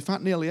people, in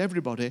fact nearly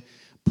everybody,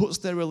 puts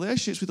their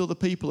relationships with other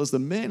people as the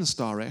main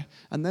story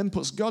and then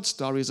puts God's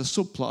story as a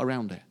subplot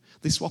around it.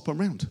 They swap them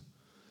around.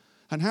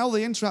 And how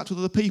they interact with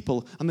other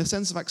people and the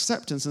sense of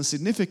acceptance and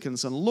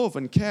significance and love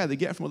and care they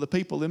get from other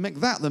people, they make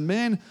that the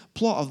main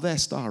plot of their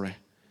story.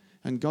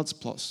 And God's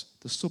plot's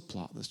the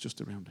subplot that's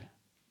just around it.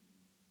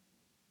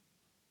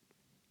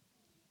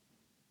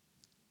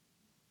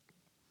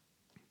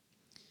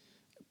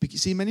 But you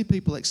see, many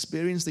people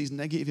experience these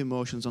negative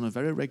emotions on a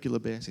very regular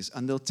basis,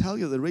 and they'll tell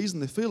you the reason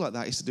they feel like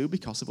that is to do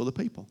because of other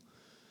people.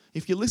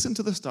 If you listen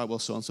to the story, well,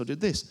 so-and-so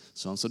did this,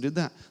 so-and-so did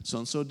that,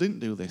 so-and-so didn't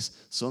do this,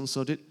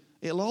 so-and-so did...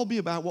 It'll all be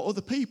about what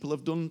other people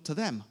have done to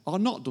them or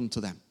not done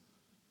to them.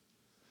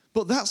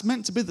 But that's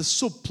meant to be the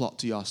subplot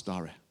to your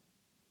story.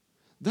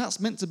 That's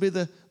meant to be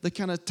the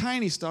kind of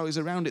tiny stories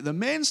around it. The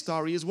main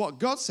story is what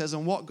God says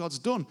and what God's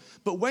done.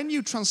 But when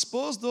you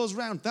transpose those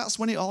around, that's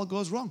when it all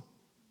goes wrong.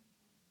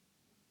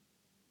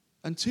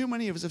 And too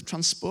many of us have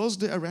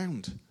transposed it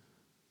around.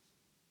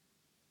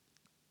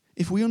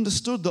 If we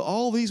understood that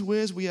all these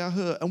ways we are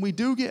hurt, and we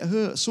do get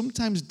hurt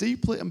sometimes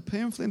deeply and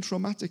painfully and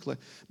traumatically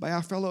by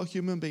our fellow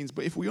human beings,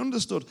 but if we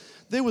understood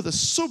they were the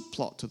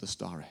subplot to the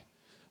story,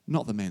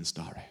 not the main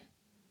story.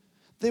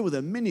 They were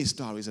the mini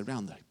stories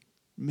around the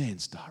main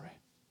story.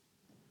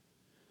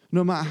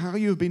 No matter how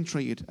you've been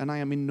treated, and I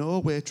am in no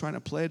way trying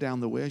to play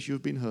down the ways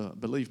you've been hurt,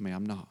 believe me,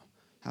 I'm not.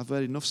 I've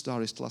heard enough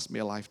stories to last me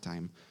a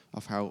lifetime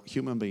of how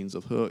human beings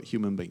have hurt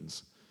human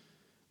beings.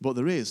 But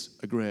there is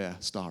a greater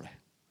story.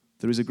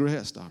 There is a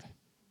greater story.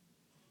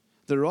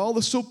 There are all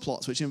the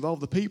subplots which involve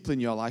the people in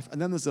your life,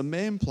 and then there's the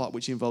main plot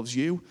which involves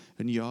you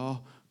and your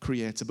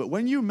Creator. But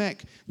when you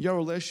make your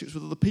relationships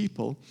with other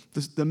people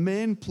the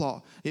main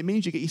plot, it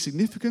means you get your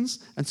significance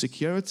and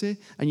security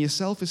and your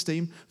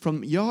self-esteem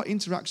from your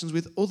interactions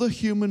with other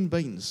human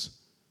beings.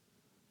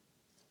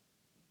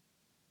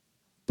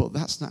 But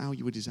that's not how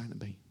you were designed to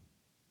be.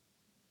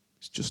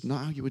 It's just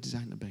not how you were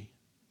designed to be.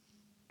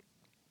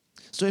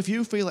 So if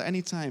you feel at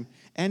any time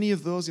any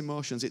of those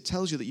emotions, it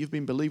tells you that you've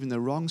been believing the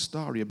wrong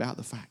story about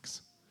the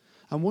facts.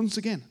 And once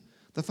again,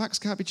 the facts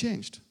can't be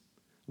changed.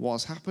 What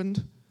has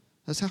happened,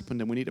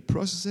 and we need to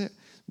process it.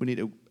 We need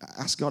to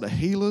ask God to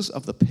heal us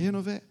of the pain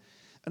of it.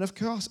 And of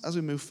course, as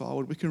we move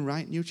forward, we can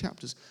write new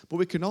chapters. But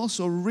we can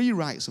also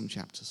rewrite some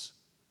chapters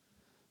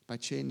by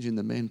changing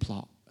the main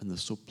plot and the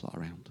subplot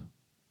around.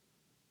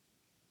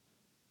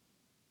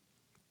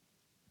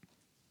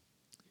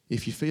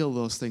 If you feel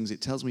those things,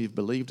 it tells me you've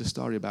believed a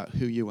story about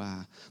who you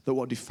are. That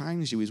what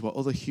defines you is what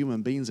other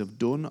human beings have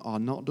done or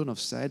not done, have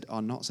said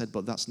or not said,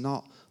 but that's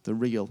not the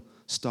real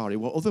story.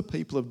 What other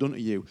people have done to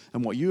you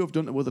and what you have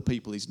done to other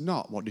people is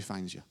not what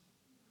defines you.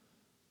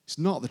 It's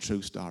not the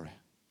true story.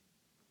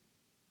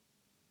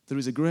 There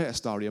is a greater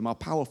story, a more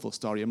powerful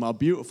story, a more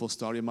beautiful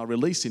story, a more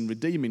releasing,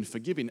 redeeming,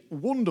 forgiving,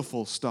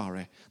 wonderful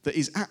story that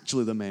is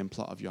actually the main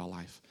plot of your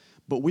life.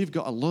 But we've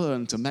got to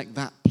learn to make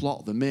that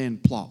plot the main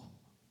plot.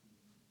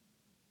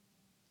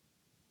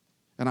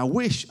 And I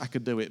wish I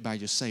could do it by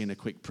just saying a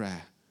quick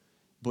prayer,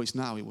 but it's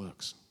not how it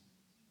works.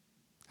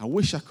 I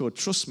wish I could.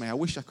 Trust me, I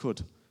wish I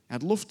could.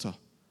 I'd love to,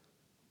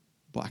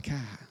 but I can't.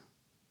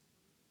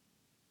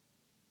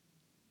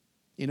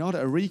 In order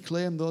to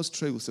reclaim those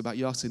truths about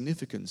your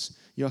significance,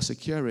 your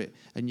security,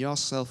 and your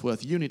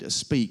self-worth, you need to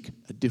speak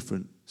a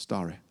different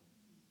story.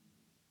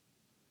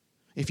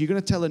 If you're going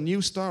to tell a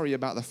new story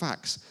about the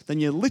facts, then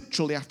you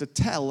literally have to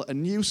tell a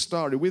new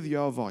story with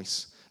your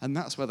voice. And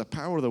that's where the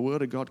power of the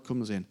Word of God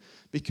comes in.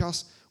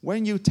 Because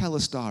when you tell a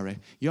story,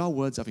 your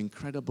words have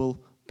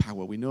incredible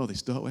power. We know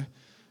this, don't we?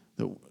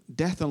 That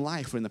death and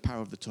life are in the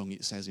power of the tongue,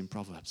 it says in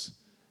Proverbs.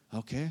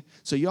 Okay?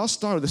 So your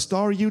story, the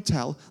story you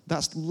tell,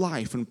 that's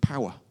life and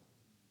power.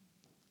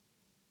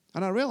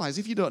 And I realize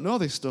if you don't know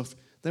this stuff,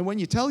 then when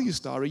you tell your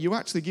story, you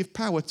actually give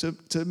power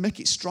to make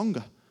it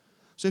stronger.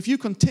 So if you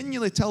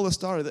continually tell the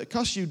story that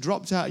because you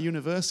dropped out of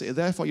university,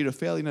 therefore you're a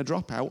failure and a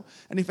dropout,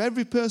 and if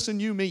every person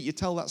you meet you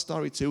tell that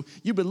story to,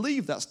 you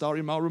believe that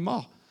story more and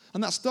more.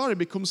 And that story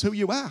becomes who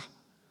you are.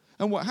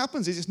 And what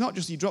happens is it's not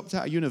just you dropped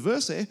out of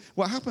university.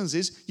 What happens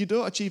is you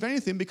don't achieve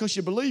anything because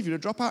you believe you're a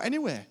dropout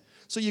anyway.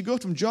 So you go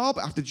from job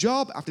after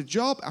job after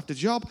job after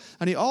job,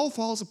 and it all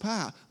falls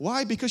apart.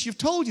 Why? Because you've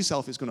told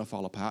yourself it's going to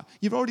fall apart.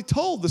 You've already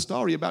told the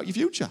story about your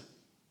future.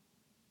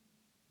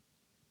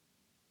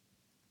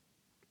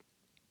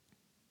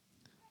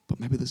 But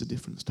maybe there's a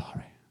different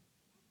story.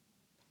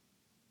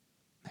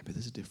 Maybe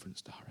there's a different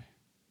story.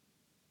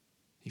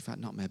 In fact,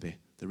 not maybe.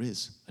 There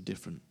is a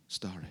different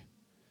story.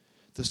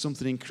 There's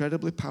something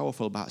incredibly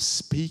powerful about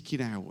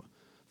speaking out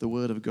the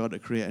Word of God to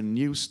create a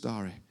new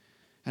story.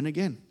 And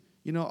again,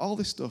 you know, all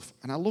this stuff,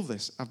 and I love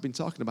this, I've been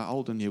talking about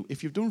old and new.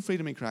 If you've done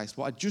Freedom in Christ,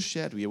 what I just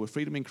shared with you was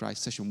Freedom in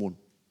Christ session 1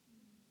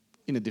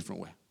 in a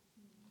different way.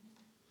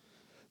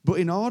 But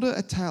in order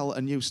to tell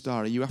a new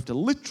story, you have to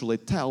literally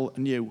tell a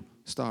new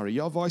story.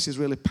 Your voice is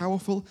really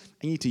powerful,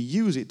 and you need to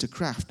use it to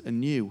craft a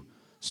new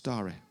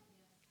story.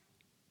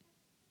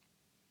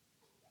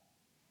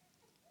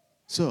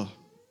 So,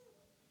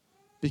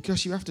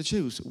 because you have to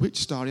choose, which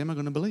story am I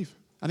going to believe?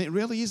 And it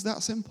really is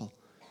that simple.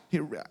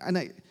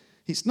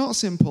 It's not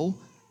simple,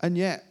 and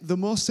yet the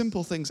most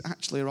simple things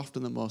actually are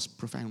often the most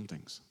profound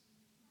things.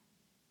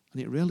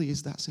 And it really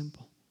is that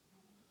simple.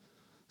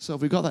 So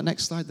have we got that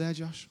next slide there,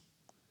 Josh?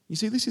 You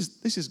see, this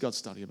is God's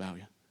story about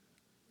you.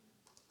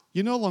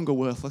 You're no longer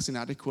worthless,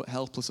 inadequate,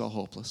 helpless, or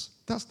hopeless.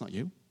 That's not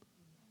you.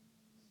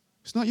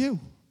 It's not you.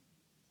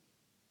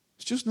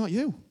 It's just not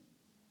you.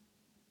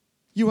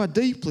 You are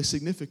deeply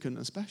significant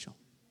and special.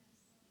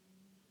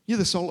 You're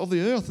the salt of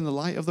the earth and the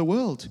light of the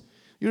world.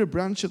 You're a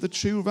branch of the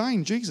true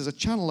vine, Jesus, a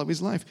channel of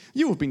his life.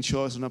 You have been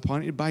chosen and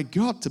appointed by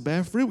God to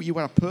bear fruit. You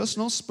are a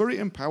personal,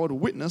 spirit-empowered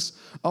witness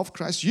of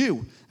Christ.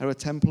 You are a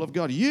temple of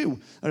God. You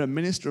are a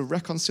minister of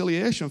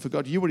reconciliation for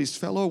God. You are his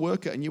fellow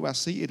worker, and you are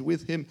seated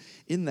with him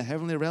in the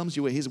heavenly realms.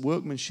 You are his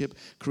workmanship,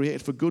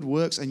 created for good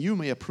works, and you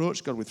may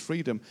approach God with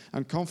freedom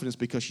and confidence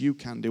because you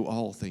can do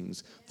all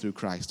things through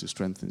Christ who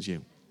strengthens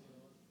you.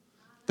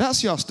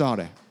 That's your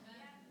story.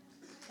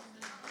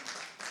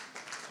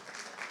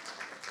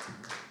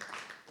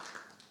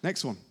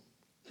 Next one.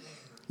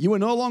 You are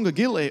no longer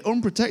guilty,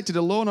 unprotected,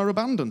 alone, or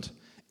abandoned.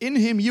 In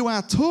him you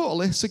are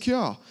totally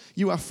secure.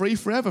 You are free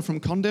forever from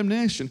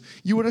condemnation.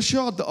 You are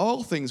assured that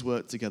all things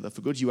work together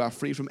for good. You are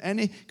free from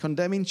any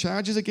condemning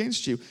charges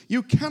against you.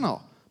 You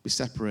cannot be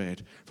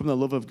separated from the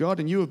love of God,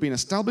 and you have been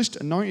established,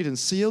 anointed, and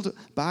sealed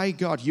by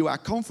God. You are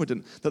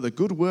confident that the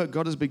good work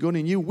God has begun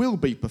in you will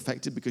be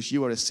perfected because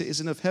you are a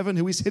citizen of heaven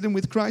who is hidden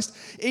with Christ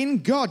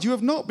in God. You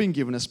have not been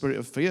given a spirit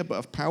of fear, but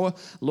of power,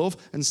 love,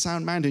 and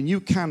sound mind, and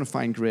you can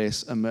find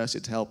grace and mercy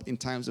to help in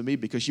times of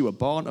need because you are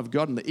born of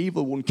God, and the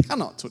evil one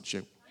cannot touch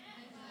you.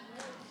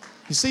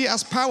 You see, it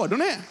has power,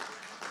 doesn't it?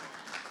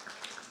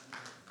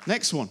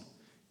 Next one.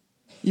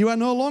 You are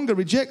no longer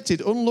rejected,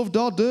 unloved,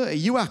 or dirty.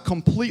 You are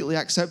completely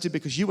accepted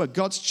because you are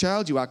God's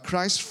child. You are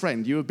Christ's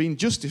friend. You have been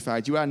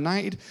justified. You are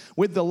united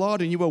with the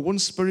Lord, and you are one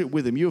spirit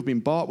with him. You have been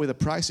bought with a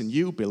price, and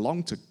you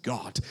belong to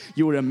God.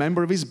 You are a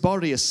member of his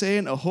body, a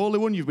saint, a holy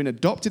one. You've been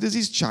adopted as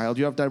his child.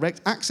 You have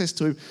direct access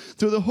to him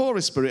through the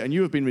Holy Spirit, and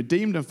you have been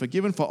redeemed and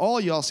forgiven for all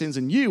your sins,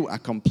 and you are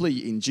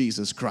complete in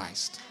Jesus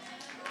Christ.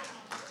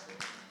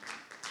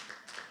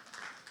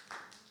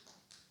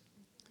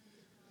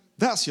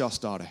 That's your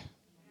story.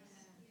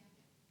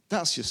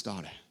 That's your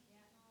story.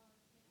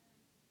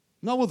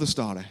 No other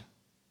story.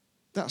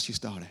 That's your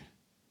story.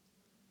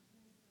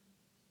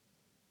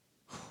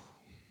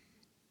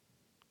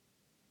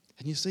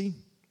 And you see,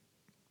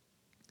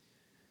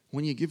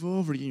 when you give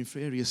over your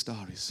inferior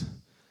stories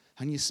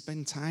and you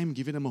spend time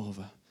giving them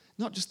over,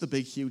 not just the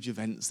big, huge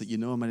events that you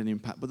know made an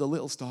impact, but the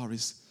little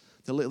stories,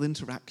 the little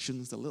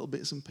interactions, the little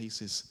bits and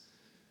pieces,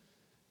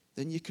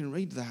 then you can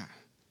read that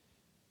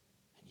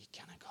and you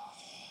kind of go,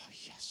 oh,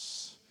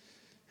 yes.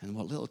 And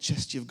what little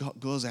chest you've got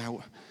goes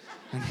out.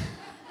 And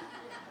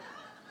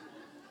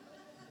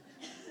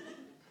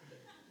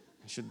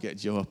I should get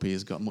Joe up.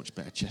 He's got a much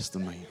better chest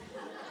than me.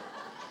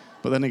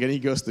 But then again, he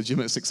goes to the gym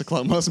at 6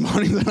 o'clock most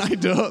mornings and I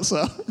don't,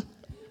 so.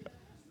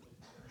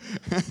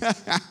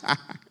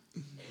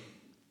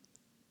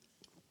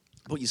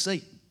 But you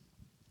see,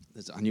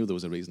 I knew there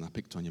was a reason I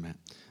picked on you, mate.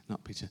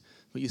 Not Peter.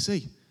 But you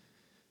see,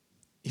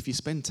 if you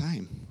spend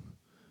time,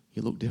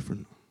 you look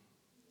different.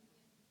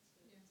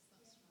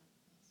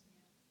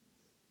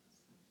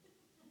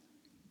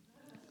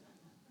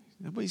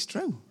 But it's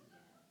true.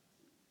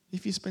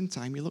 If you spend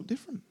time, you look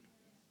different.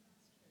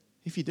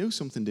 If you do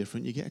something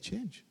different, you get a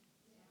change.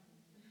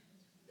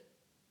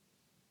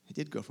 I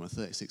did go from a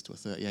 36 to a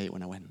 38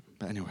 when I went,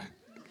 but anyway.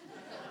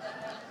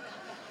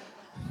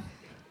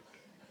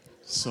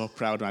 So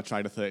proud when I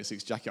tried a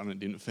 36 jacket on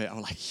and it didn't fit. I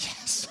was like,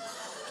 yes.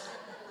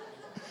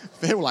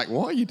 They were like,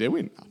 what are you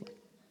doing? Like,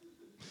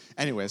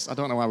 anyways, I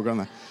don't know why we're going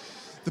there.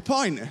 The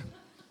point,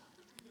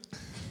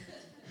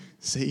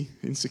 see,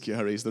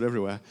 insecurities, they're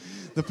everywhere.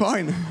 The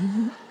point,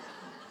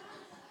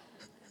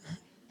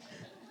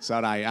 it's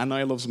all right, I know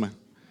he loves me.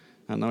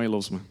 I know he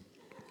loves me.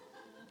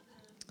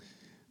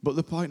 But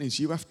the point is,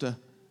 you have to,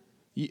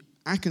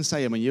 I can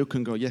say them and you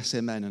can go, yes,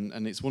 amen,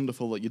 and it's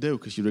wonderful that you do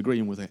because you're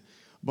agreeing with it.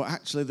 But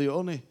actually,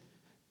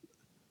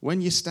 when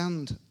you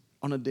stand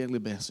on a daily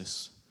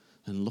basis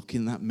and look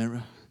in that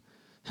mirror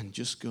and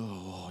just go,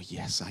 oh,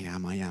 yes, I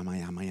am.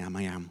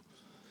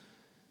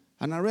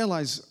 And I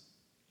realize,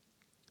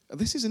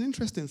 this is an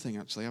interesting thing,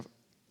 actually.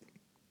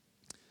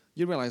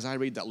 You realize I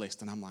read that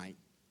list and I'm like,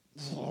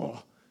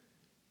 oh.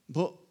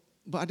 But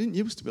I didn't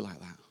used to be like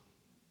that.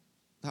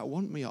 That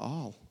wasn't me at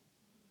all.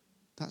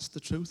 That's the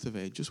truth of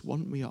it. It just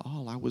wasn't me at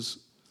all. I wasn't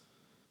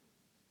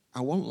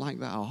like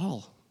that at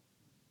all.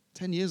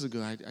 10 years ago,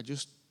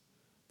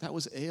 that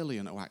was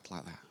alien to act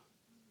like that.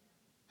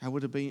 I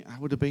would have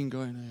been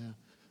going,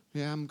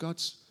 yeah, I'm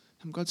God's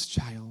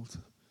child,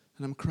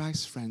 and I'm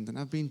Christ's friend, and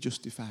I've been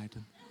justified,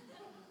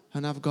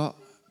 and I've got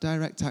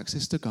direct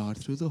access to God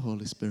through the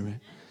Holy Spirit.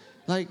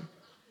 Like,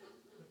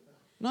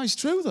 no, it's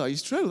true though.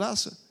 It's true.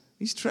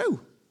 It's true,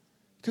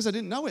 because I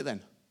didn't know it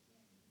then.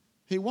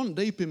 It wasn't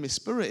deep in my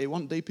spirit. It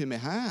wasn't deep in my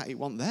heart. It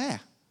wasn't there.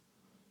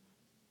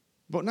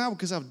 But now,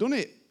 because I've done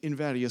it in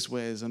various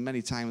ways and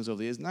many times over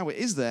the years, now it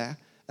is there,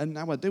 and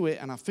now I do it,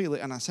 and I feel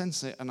it, and I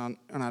sense it, and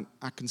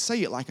I can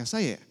say it like I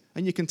say it.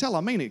 And you can tell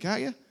I mean it,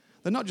 can't you?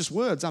 They're not just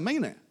words, I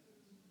mean it.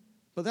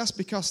 But that's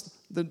because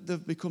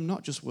they've become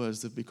not just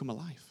words, they've become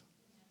alive.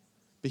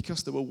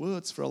 Because they were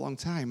words for a long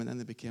time, and then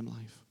they became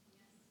life.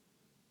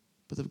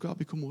 But they've got to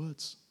become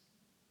words.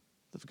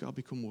 They've got to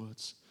become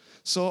words.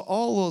 So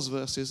all those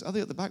verses, are they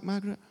at the back,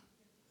 Margaret?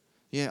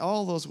 Yeah,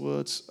 all those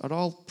words are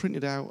all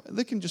printed out.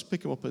 They can just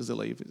pick them up as they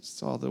leave.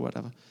 It's all the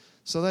whatever.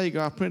 So there you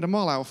go. I printed them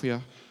all out for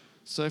you.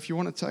 So if you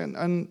want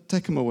to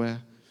take them away.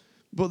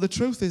 But the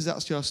truth is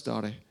that's your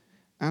story.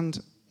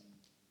 And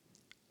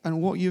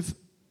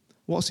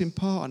what's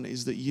important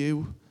is that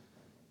you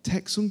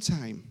take some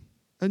time.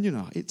 And you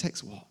know, it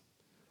takes what?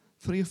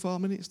 3 or 4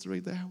 minutes to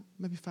read that out?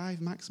 Maybe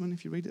 5 maximum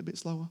if you read it a bit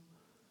slower.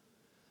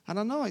 And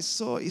I know it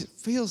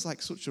feels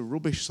like such a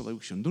rubbish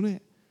solution, doesn't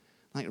it?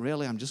 Like,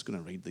 really, I'm just going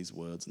to read these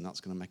words and that's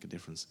going to make a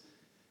difference.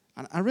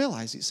 And I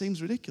realize it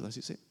seems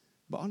ridiculous,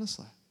 but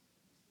honestly,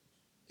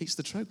 it's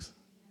the truth.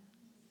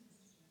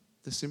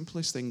 The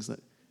simplest things that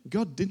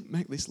God didn't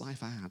make this life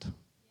hard.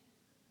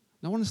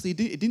 No, honestly,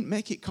 He didn't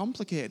make it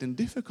complicated and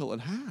difficult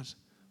and hard.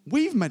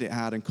 We've made it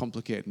hard and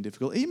complicated and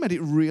difficult. He made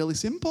it really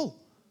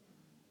simple.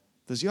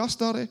 There's your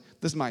story,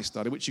 there's my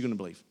story. Which you're going to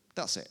believe?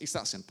 That's it. It's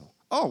that simple.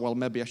 Oh, well,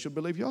 maybe I should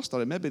believe your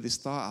story. Maybe this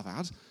thought I've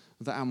had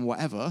that I'm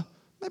whatever,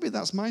 maybe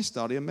that's my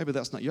story, and maybe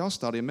that's not your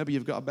story, and maybe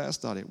you've got a better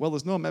story. Well,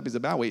 there's no maybes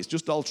about it. It's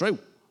just all true.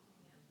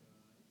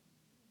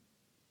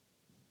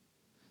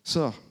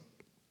 So,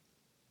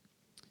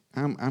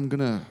 I'm going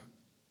to...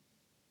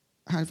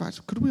 In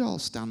fact, could we all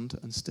stand?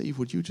 And Steve,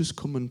 would you just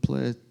come and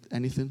play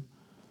anything?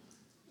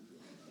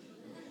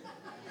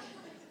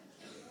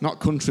 Not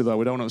country, though.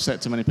 We don't want to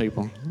upset too many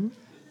people.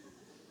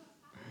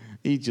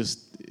 He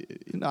just...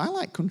 I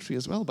like country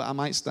as well, but I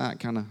might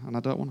start kind of... And I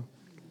don't want to...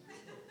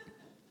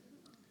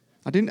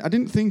 I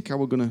didn't think I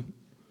were going to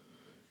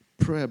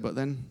pray, but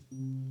then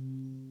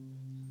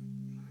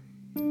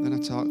I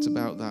talked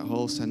about that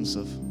whole sense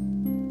of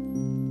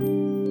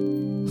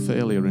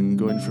failure and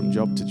going from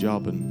job to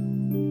job,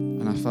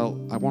 and I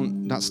felt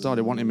that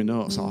story wanted me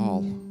notes at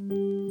all,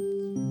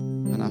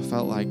 and I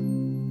felt like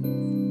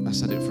I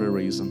said it for a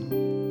reason,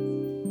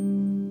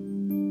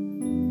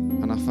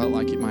 and I felt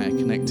like it might have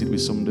connected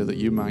with somebody that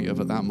you might have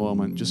at that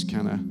moment just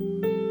kind of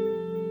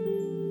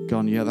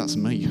gone, yeah, that's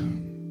me.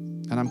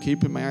 And I'm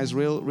keeping my eyes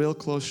real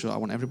close shut. I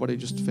want everybody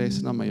just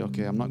facing on me,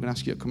 okay? I'm not going to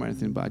ask you to come or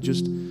anything, but I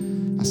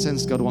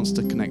sense God wants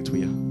to connect with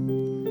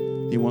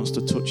you. He wants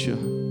to touch you.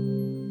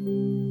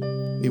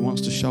 He wants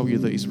to show you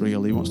that He's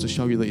real. He wants to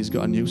show you that He's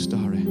got a new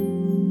story.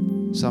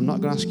 So I'm not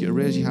going to ask you to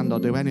raise your hand or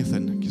do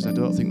anything, because I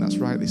don't think that's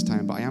right this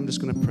time, but I am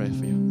just going to pray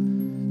for you.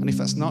 And if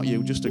that's not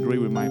you, just agree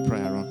with my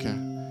prayer, okay?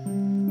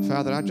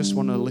 Father, I just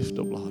want to lift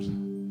up, Lord.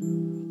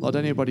 Lord,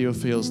 anybody who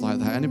feels like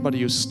that, anybody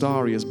whose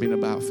story has been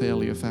about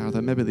failure,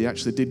 Father, maybe they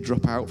actually did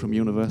drop out from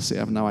university, I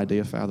have no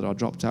idea, Father, or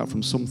dropped out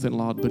from something,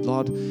 Lord. But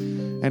Lord,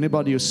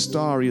 anybody whose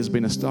story has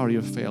been a story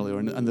of failure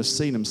and they've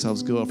seen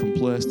themselves go from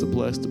place to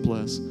place to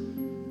place,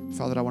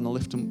 Father, I want to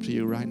lift them up to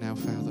you right now,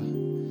 Father.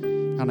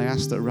 And I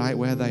ask that right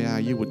where they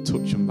are, you would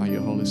touch them by your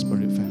Holy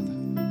Spirit, Father.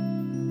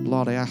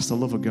 Lord, I ask the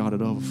love of God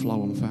to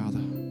overflow them, Father.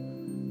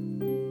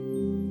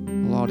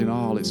 Lord, in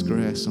all its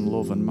grace and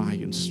love and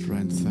might and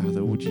strength,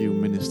 Father, would you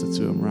minister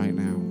to them right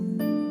now?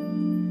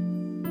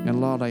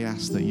 And Lord, I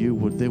ask that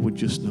they would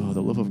just know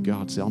the love of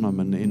God's on them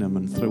and in them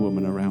and through them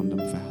and around them,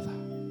 Father.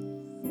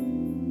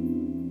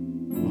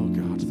 Oh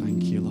God,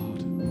 thank you, Lord.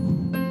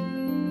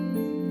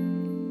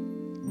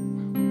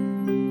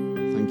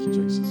 Thank you,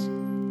 Jesus.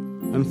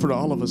 And for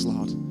all of us,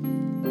 Lord,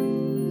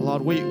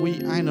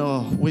 I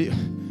know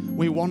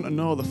we want to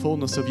know the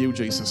fullness of you,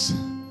 Jesus.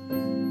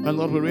 And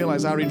Lord, we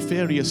realize our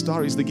inferior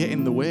stories, they get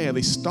in the way.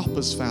 They stop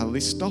us, Father. They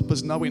stop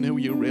us knowing who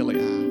you really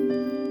are.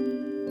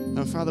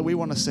 And Father, we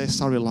want to say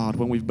sorry, Lord,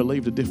 when we've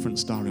believed a different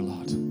story,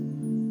 Lord.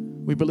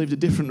 We believed a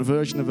different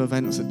version of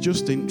events that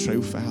just ain't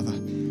true, Father.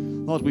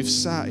 Lord, we've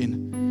sat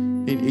in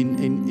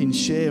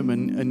shame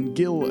and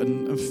guilt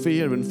and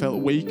fear and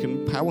felt weak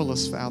and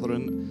powerless, Father.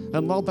 And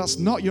Lord, that's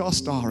not your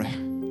story.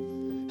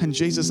 And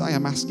Jesus, I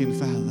am asking,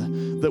 Father,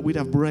 that we'd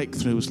have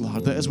breakthroughs,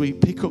 Lord, that as we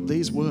pick up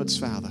these words,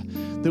 Father,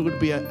 there would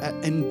be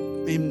imbibed,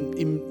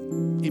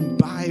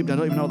 I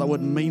don't even know what that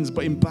word means,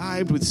 but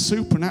imbibed with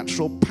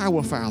supernatural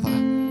power,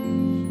 Father.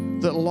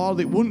 That, Lord,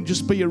 it wouldn't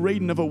just be a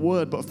reading of a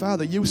word, but,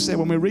 Father, you say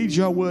when we read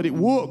your word, it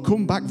won't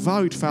come back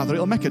void, Father.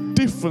 It'll make a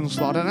difference,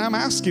 Lord. And I'm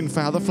asking,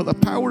 Father, for the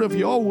power of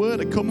your word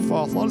to come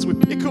forth, Lord, as we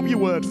pick up your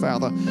word,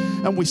 Father,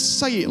 and we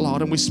say it,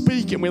 Lord, and we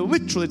speak it, and we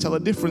literally tell a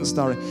different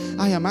story.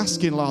 I am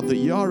asking, Lord, that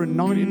your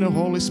anointing of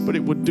Holy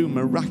Spirit would do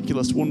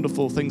miraculous,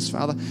 wonderful things,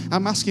 Father.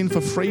 I'm asking for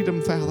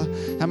freedom, Father.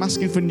 I'm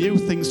asking for new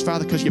things,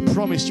 Father, because you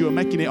promised you were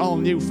making it all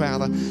new,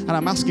 Father. And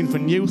I'm asking for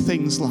new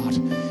things, Lord.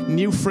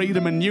 New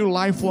freedom and new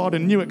life, Lord,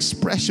 and new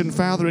expression,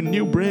 Father, and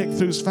new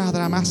breakthroughs, Father.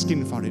 I'm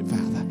asking for it,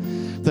 Father,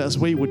 that as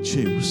we would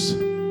choose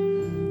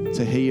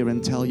to hear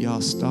and tell your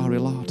story,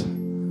 Lord,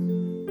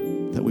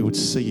 that we would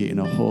see it in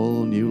a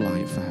whole new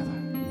light, Father.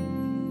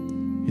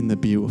 In the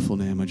beautiful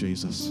name of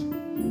Jesus.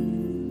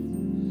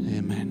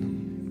 Amen.